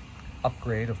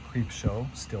upgrade of Creepshow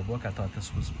Steelbook. I thought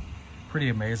this was pretty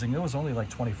amazing. It was only like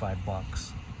 25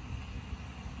 bucks.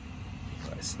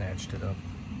 I snatched it up.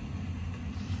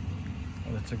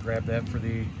 I wanted to grab that for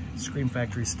the Scream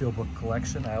Factory Steelbook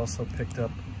collection. I also picked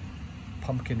up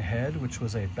Pumpkinhead, which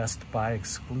was a Best Buy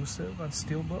exclusive on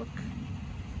Steelbook.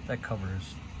 That cover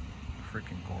is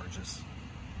freaking gorgeous.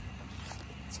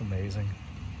 It's amazing.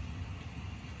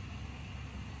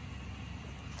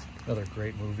 Another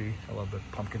great movie. I love the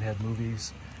Pumpkinhead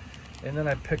movies. And then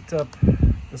I picked up,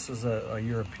 this is a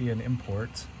European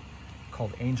import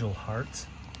called Angel Heart.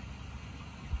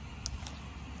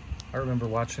 I remember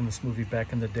watching this movie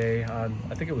back in the day on,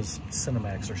 I think it was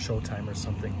Cinemax or Showtime or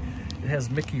something. It has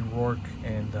Mickey Rourke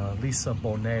and Lisa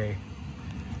Bonet.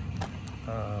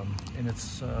 And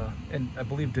it's, and I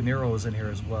believe De Niro is in here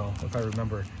as well, if I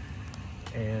remember.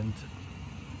 And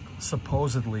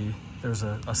supposedly there's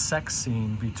a sex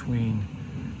scene between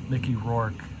Mickey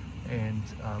Rourke and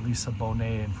Lisa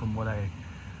Bonet, and from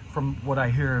what I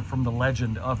hear from the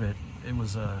legend of it, it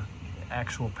was a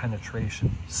actual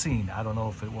penetration scene. I don't know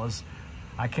if it was.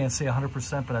 I can't say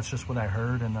 100%, but that's just what I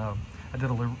heard. And I did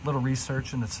a little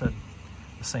research, and it said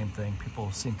the same thing.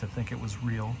 People seem to think it was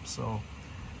real, so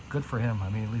good for him. I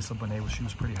mean, Lisa Bonet, she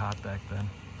was pretty hot back then.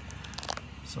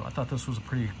 So I thought this was a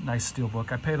pretty nice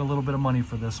Steelbook. I paid a little bit of money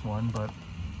for this one, but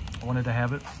I wanted to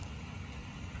have it.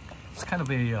 It's kind of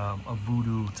a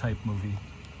voodoo type movie,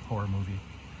 horror movie.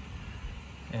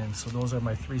 And so those are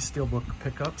my 3 Steelbook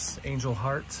pickups: Angel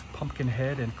Heart,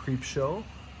 Pumpkinhead, and Creepshow.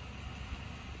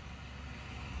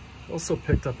 Also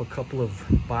picked up a couple of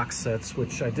box sets,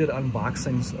 which I did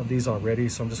unboxings of these already,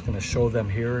 so I'm just going to show them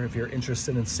here. If you're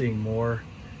interested in seeing more,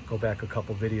 go back a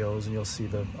couple videos and you'll see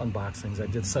the unboxings. I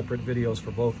did separate videos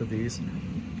for both of these.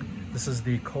 This is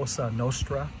the Cosa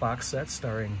Nostra box set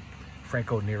starring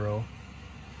Franco Nero.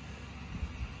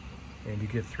 And you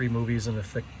get 3 movies in a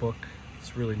thick book.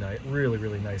 It's really nice,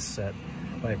 really nice set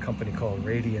by a company called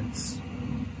Radiance.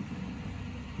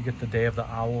 You get The Day of the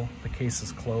Owl, The Case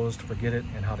is Closed, Forget It,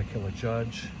 and How to Kill a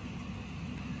Judge.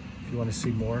 If you want to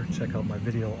see more, check out my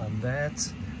video on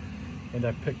that. And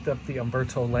I picked up the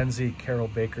Umberto Lenzi, Carol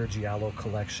Baker Giallo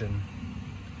collection.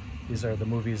 These are the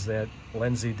movies that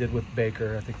Lenzi did with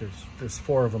Baker. I think there's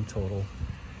 4 of them total.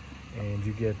 And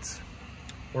you get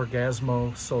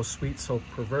Orgasmo, So Sweet, So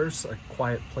Perverse, A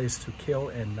Quiet Place to Kill,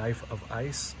 and Knife of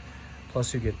Ice.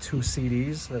 Plus you get 2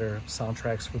 CDs that are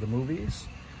soundtracks for the movies.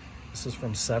 This is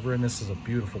from Severin. This is a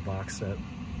beautiful box set.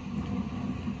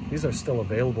 These are still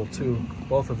available too.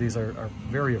 Both of these are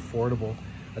very affordable.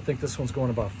 I think this one's going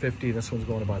about 50, this one's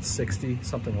going about 60,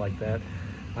 something like that.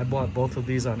 I bought both of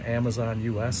these on Amazon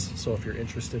US, so if you're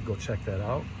interested, go check that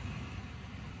out.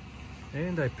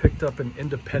 And I picked up an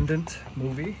independent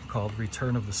movie called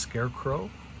Return of the Scarecrow.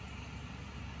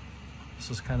 This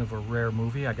is kind of a rare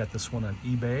movie. I got this one on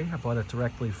eBay. I bought it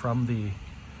directly from the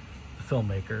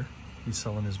filmmaker. He's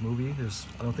selling his movie.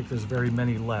 I don't think there's very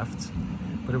many left,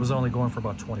 but it was only going for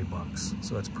about 20 bucks,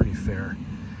 so that's pretty fair.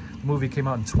 The movie came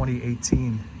out in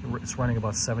 2018. It's running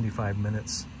about 75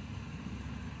 minutes.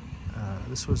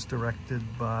 This was directed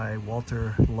by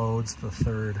Walter Loades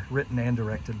III, written and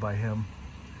directed by him.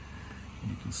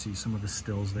 And you can see some of the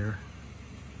stills there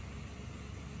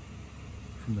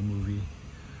from the movie.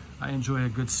 I enjoy a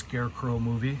good Scarecrow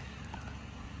movie.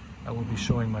 I will be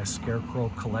showing my Scarecrow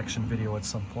collection video at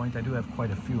some point. I do have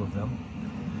quite a few of them.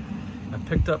 I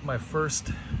picked up my first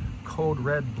Code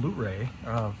Red Blu-ray,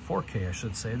 4K I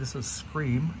should say. This is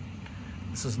Scream.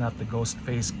 This is not the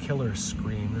Ghostface Killer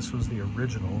Scream. This was the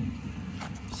original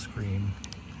Scream.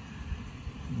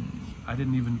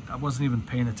 I wasn't even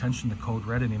paying attention to Code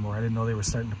Red anymore. I didn't know they were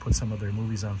starting to put some of their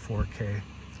movies on 4K.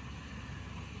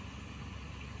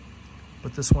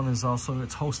 But this one is also,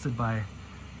 it's hosted by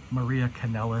Maria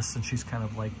Kanellis, and she's kind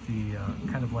of like the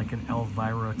kind of like an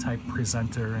Elvira type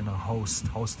presenter and a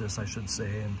hostess I should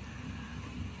say. And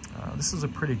This is a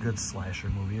pretty good slasher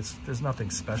movie. There's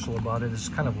nothing special about it. It's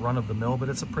kind of run-of-the-mill, but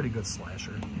it's a pretty good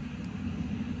slasher.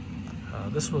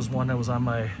 This was one that was on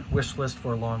my wish list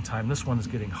for a long time. This one is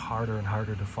getting harder and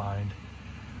harder to find.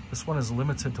 This one is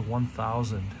limited to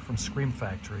 1,000 from Scream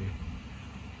Factory,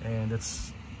 and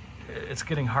it's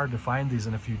getting hard to find these,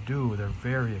 and if you do, they're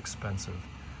very expensive.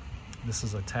 This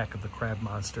is Attack of the Crab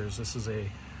Monsters. This is a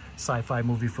sci-fi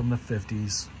movie from the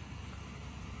 50s.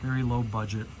 Very low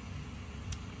budget.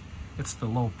 It's the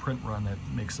low print run that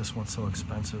makes this one so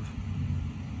expensive.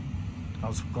 I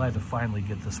was glad to finally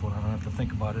get this one. I don't have to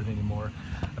think about it anymore.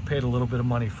 I paid a little bit of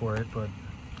money for it, but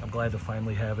I'm glad to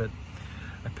finally have it.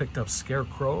 I picked up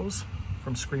Scarecrows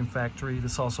from Scream Factory.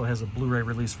 This also has a Blu-ray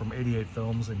release from 88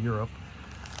 Films in Europe,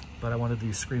 but I wanted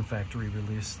the Scream Factory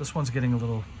release. This one's getting a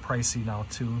little pricey now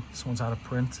too. This one's out of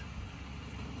print.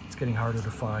 It's getting harder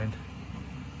to find.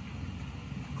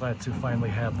 Glad to finally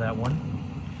have that one.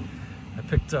 I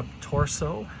picked up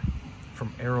Torso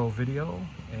from Arrow Video,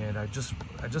 and I just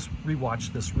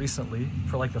rewatched this recently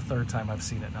for like the 3rd time I've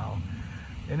seen it now,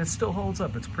 and it still holds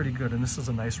up. It's pretty good, and this is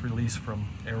a nice release from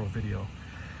Arrow Video.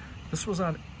 This was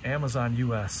on Amazon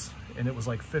US, and it was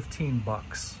like 15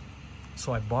 bucks,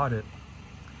 so I bought it,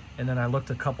 and then I looked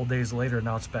a couple days later, and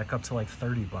now it's back up to like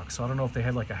 30 bucks. So I don't know if they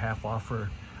had like a half off for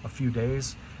a few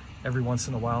days. Every once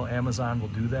in a while Amazon will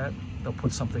do that. They'll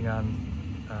put something on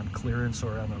clearance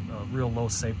or on a real low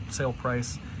sale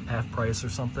price, half price or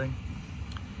something.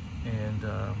 And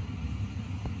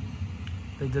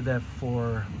they did that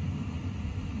for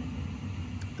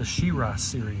the She-Ra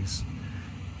series,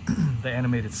 the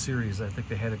animated series. I think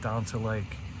they had it down to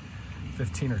like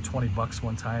 15 or 20 bucks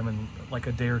one time, and like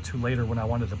a day or two later when I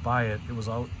wanted to buy it, it was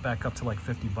out back up to like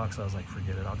 50 bucks. I was like,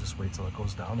 forget it, I'll just wait till it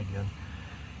goes down again.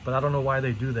 But I don't know why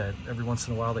they do that. Every once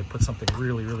in a while they put something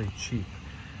really, really cheap.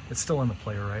 It's still in the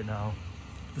player right now.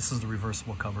 This is the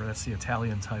reversible cover. That's the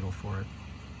Italian title for it.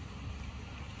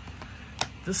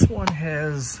 This one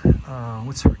has,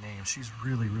 what's her name? She's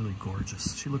really, really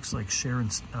gorgeous. She looks like Sharon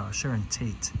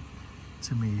Tate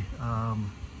to me.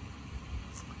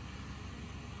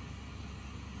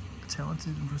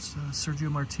 Talented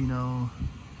Sergio Martino.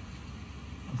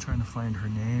 I'm trying to find her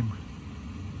name.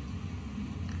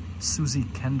 Susie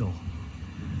Kendall.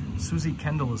 Susie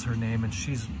Kendall is her name, and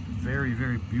she's very,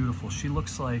 very beautiful. She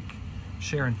looks like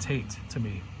Sharon Tate to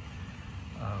me,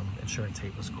 and Sharon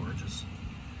Tate was gorgeous.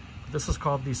 This is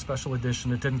called the special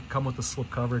edition. It didn't come with the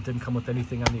slipcover. It didn't come with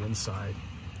anything on the inside,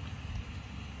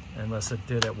 unless it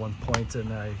did at one point. And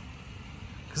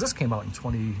because this came out in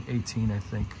 2018, I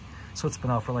think, so it's been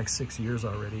out for like 6 years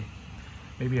already.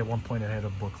 Maybe at one point it had a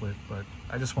booklet, but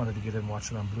I just wanted to get in and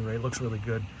watch it on Blu-ray. It looks really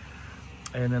good.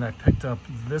 And then I picked up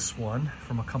this one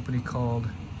from a company called,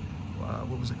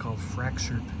 what was it called?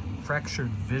 Fractured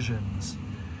Visions.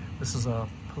 This is a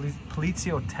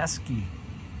Poliziotteschi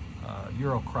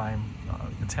Eurocrime,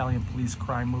 Italian police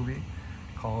crime movie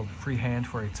called Free Hand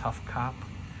for a Tough Cop,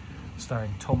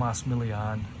 starring Tomas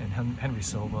Milian and Henry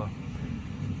Silva.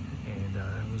 And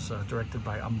it was directed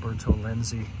by Umberto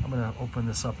Lenzi. I'm gonna open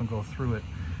this up and go through it.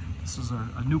 This is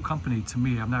a new company to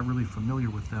me. I'm not really familiar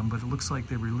with them, but it looks like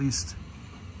they released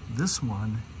this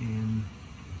one in,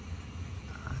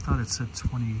 I thought it said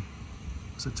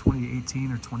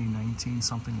 2018 or 2019,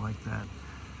 something like that.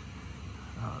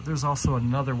 There's also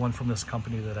another one from this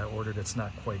company that I ordered. It's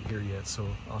not quite here yet, so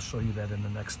I'll show you that in the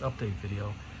next update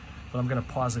video. But I'm gonna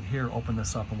pause it here, open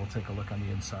this up, and we'll take a look on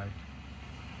the inside.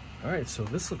 All right, so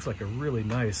this looks like a really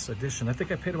nice edition. I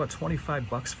think I paid about 25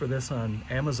 bucks for this on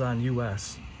Amazon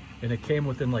US, and it came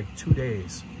within like 2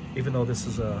 days, even though this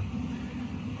is a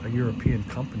European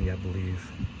company, I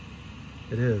believe.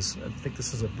 It is. I think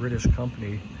this is a British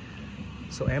company.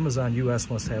 So Amazon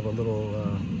US must have a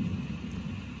little,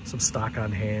 some stock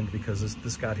on hand, because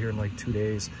this got here in like 2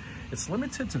 days. It's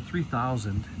limited to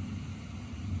 3,000,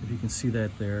 if you can see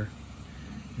that there.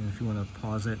 And if you want to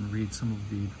pause it and read some of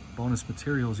the bonus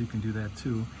materials, you can do that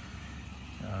too.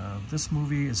 This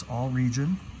movie is all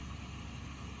region.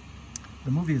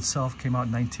 The movie itself came out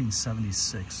in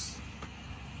 1976.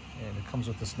 And it comes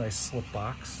with this nice slip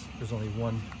box. There's only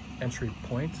one entry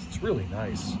point. It's really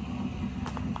nice.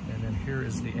 And then here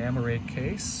is the Amore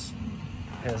case.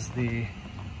 It has the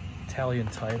Italian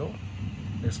title.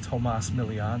 There's Tomas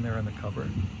Milian there on the cover.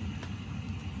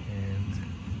 And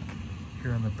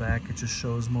here on the back, it just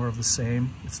shows more of the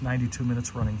same. It's 92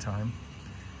 minutes running time.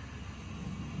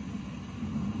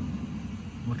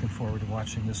 I'm looking forward to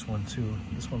watching this one too.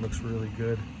 This one looks really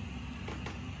good.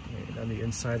 And on the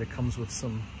inside, it comes with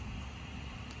some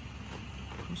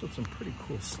pretty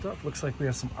cool stuff. Looks like we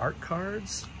have some art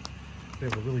cards. We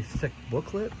have a really thick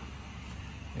booklet.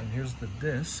 And here's the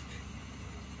disc.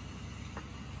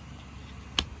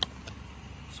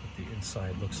 what the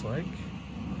inside looks like.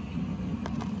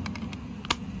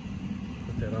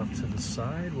 Put that off to the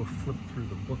side. We'll flip through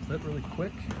the booklet really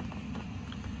quick.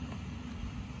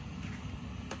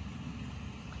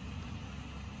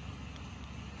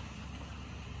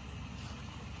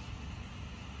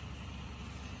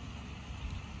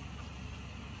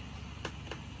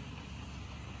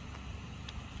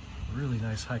 Really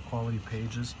nice high quality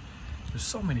pages. There's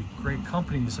so many great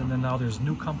companies, and then now there's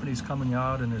new companies coming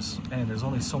out, and there's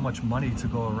only so much money to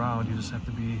go around. You just have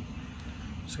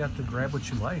to grab what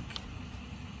you like.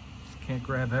 You can't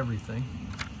grab everything.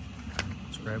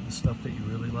 Just grab the stuff that you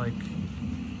really like.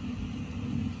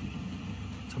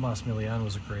 Tomas Milian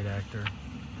was a great actor.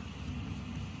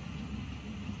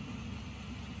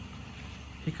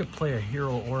 He could play a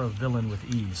hero or a villain with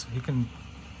ease. He could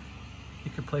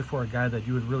play for a guy that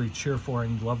you would really cheer for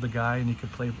and you love the guy, and he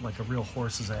could play like a real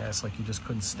horse's ass, like you just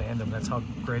couldn't stand him. That's how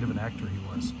great of an actor he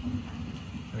was.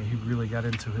 I mean, he really got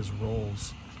into his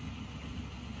roles.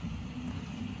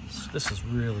 This is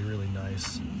really, really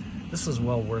nice. This is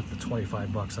well worth the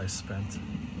 25 bucks I spent.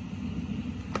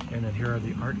 And then here are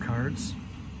the art cards.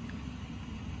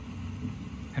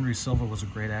 Henry Silva was a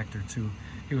great actor too.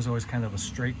 He was always kind of a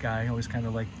straight guy, always kind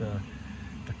of like the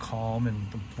calm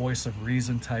and the voice of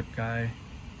reason type guy.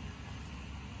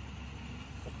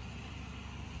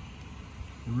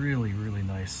 Really, really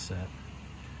nice set.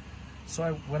 So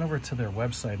I went over to their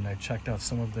website and I checked out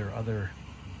some of their other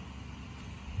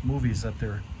movies that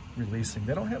they're releasing.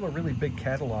 They don't have a really big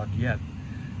catalog yet,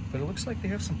 but it looks like they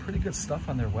have some pretty good stuff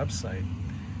on their website.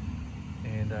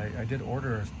 And I did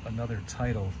order another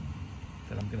title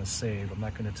that I'm going to save. I'm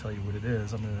not going to tell you what it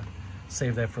is. I'm going to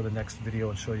save that for the next video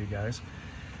and show you guys.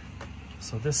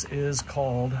 So this is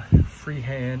called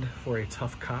Freehand for a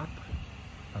Tough Cop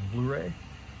on Blu-ray,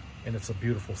 and it's a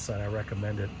beautiful set. I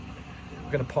recommend it.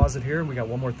 I'm going to pause it here. We got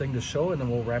one more thing to show, and then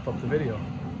we'll wrap up the video.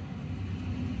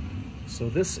 So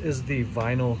this is the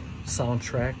vinyl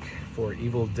soundtrack for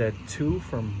Evil Dead 2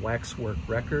 from Waxwork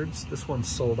Records. This one's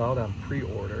sold out on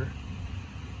pre-order,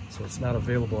 so it's not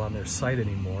available on their site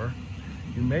anymore.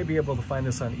 You may be able to find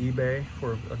this on eBay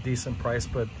for a decent price,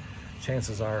 but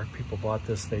chances are people bought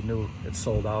this, they knew it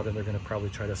sold out, and they're going to probably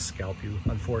try to scalp you,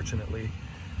 unfortunately.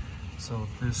 So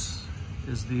this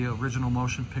is the original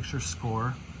motion picture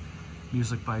score,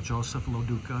 music by Joseph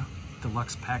Loduca,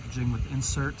 deluxe packaging with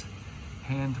insert,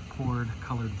 hand-poured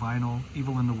colored vinyl,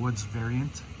 Evil in the Woods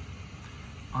variant,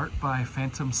 art by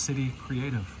Phantom City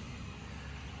Creative.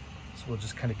 So we'll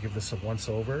just kind of give this a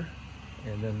once-over,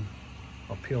 and then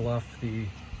I'll peel off the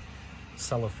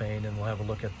cellophane and we'll have a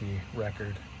look at the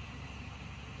record.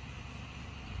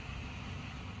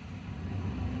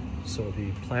 So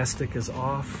the plastic is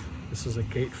off. This is a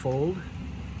gatefold.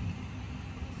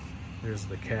 There's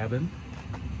the cabin.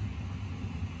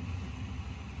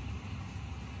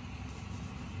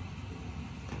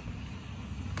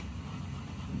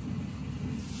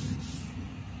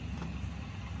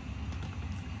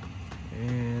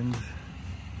 And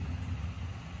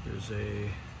there's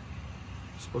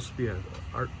supposed to be an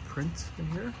art print in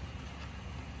here.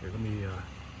 Here,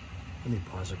 let me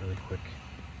pause it really quick.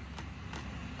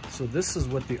 So this is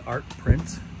what the art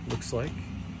print looks like.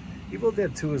 Evil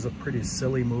Dead 2 is a pretty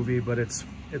silly movie, but it's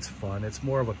fun. It's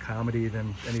more of a comedy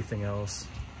than anything else.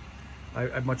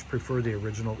 I much prefer the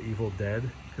original Evil Dead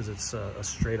because it's a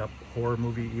straight up horror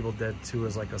movie. Evil Dead 2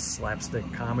 is like a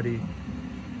slapstick comedy.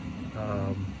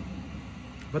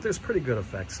 But there's pretty good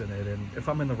effects in it, and if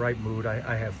I'm in the right mood,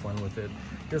 I have fun with it.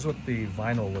 Here's what the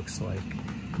vinyl looks like.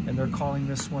 And they're calling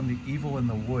this one the Evil in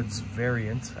the Woods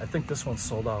variant. I think this one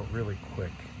sold out really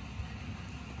quick.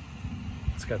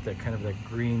 It's got that kind of that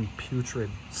green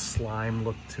putrid slime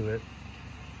look to it.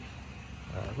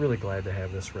 Really glad to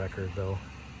have this record though.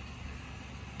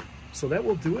 So that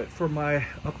will do it for my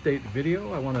update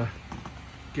video. I want to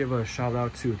give a shout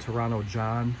out to Toronto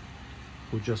John,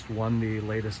 who just won the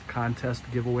latest contest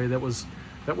giveaway. That was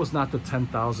not the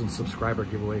 10,000 subscriber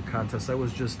giveaway contest. That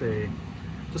was just a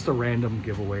random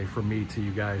giveaway from me to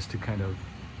you guys to kind of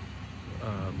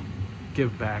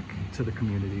give back to the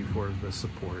community for the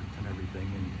support and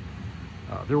everything.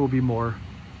 And there will be more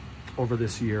over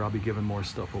this year. I'll be giving more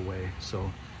stuff away,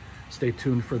 so stay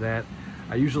tuned for that.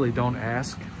 I usually don't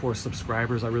ask for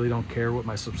subscribers. I really don't care what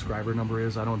my subscriber number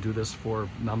is. I don't do this for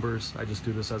numbers. I just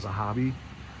do this as a hobby.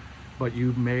 But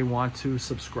you may want to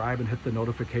subscribe and hit the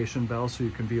notification bell so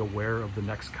you can be aware of the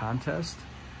next contest.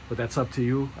 But that's up to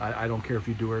you. I don't care if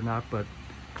you do or not, but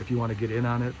if you want to get in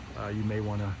on it, you may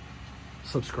want to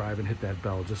subscribe and hit that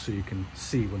bell just so you can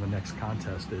see when the next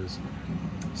contest is.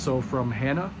 So from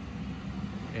Hannah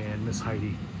and Miss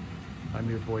Heidi, I'm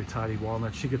your boy Toddy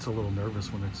Walnut. She gets a little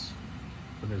nervous when it's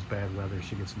when there's bad weather,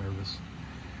 she gets nervous.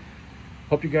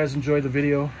 Hope you guys enjoyed the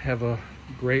video. Have a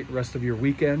great rest of your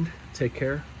weekend. Take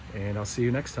care, and I'll see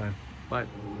you next time. Bye.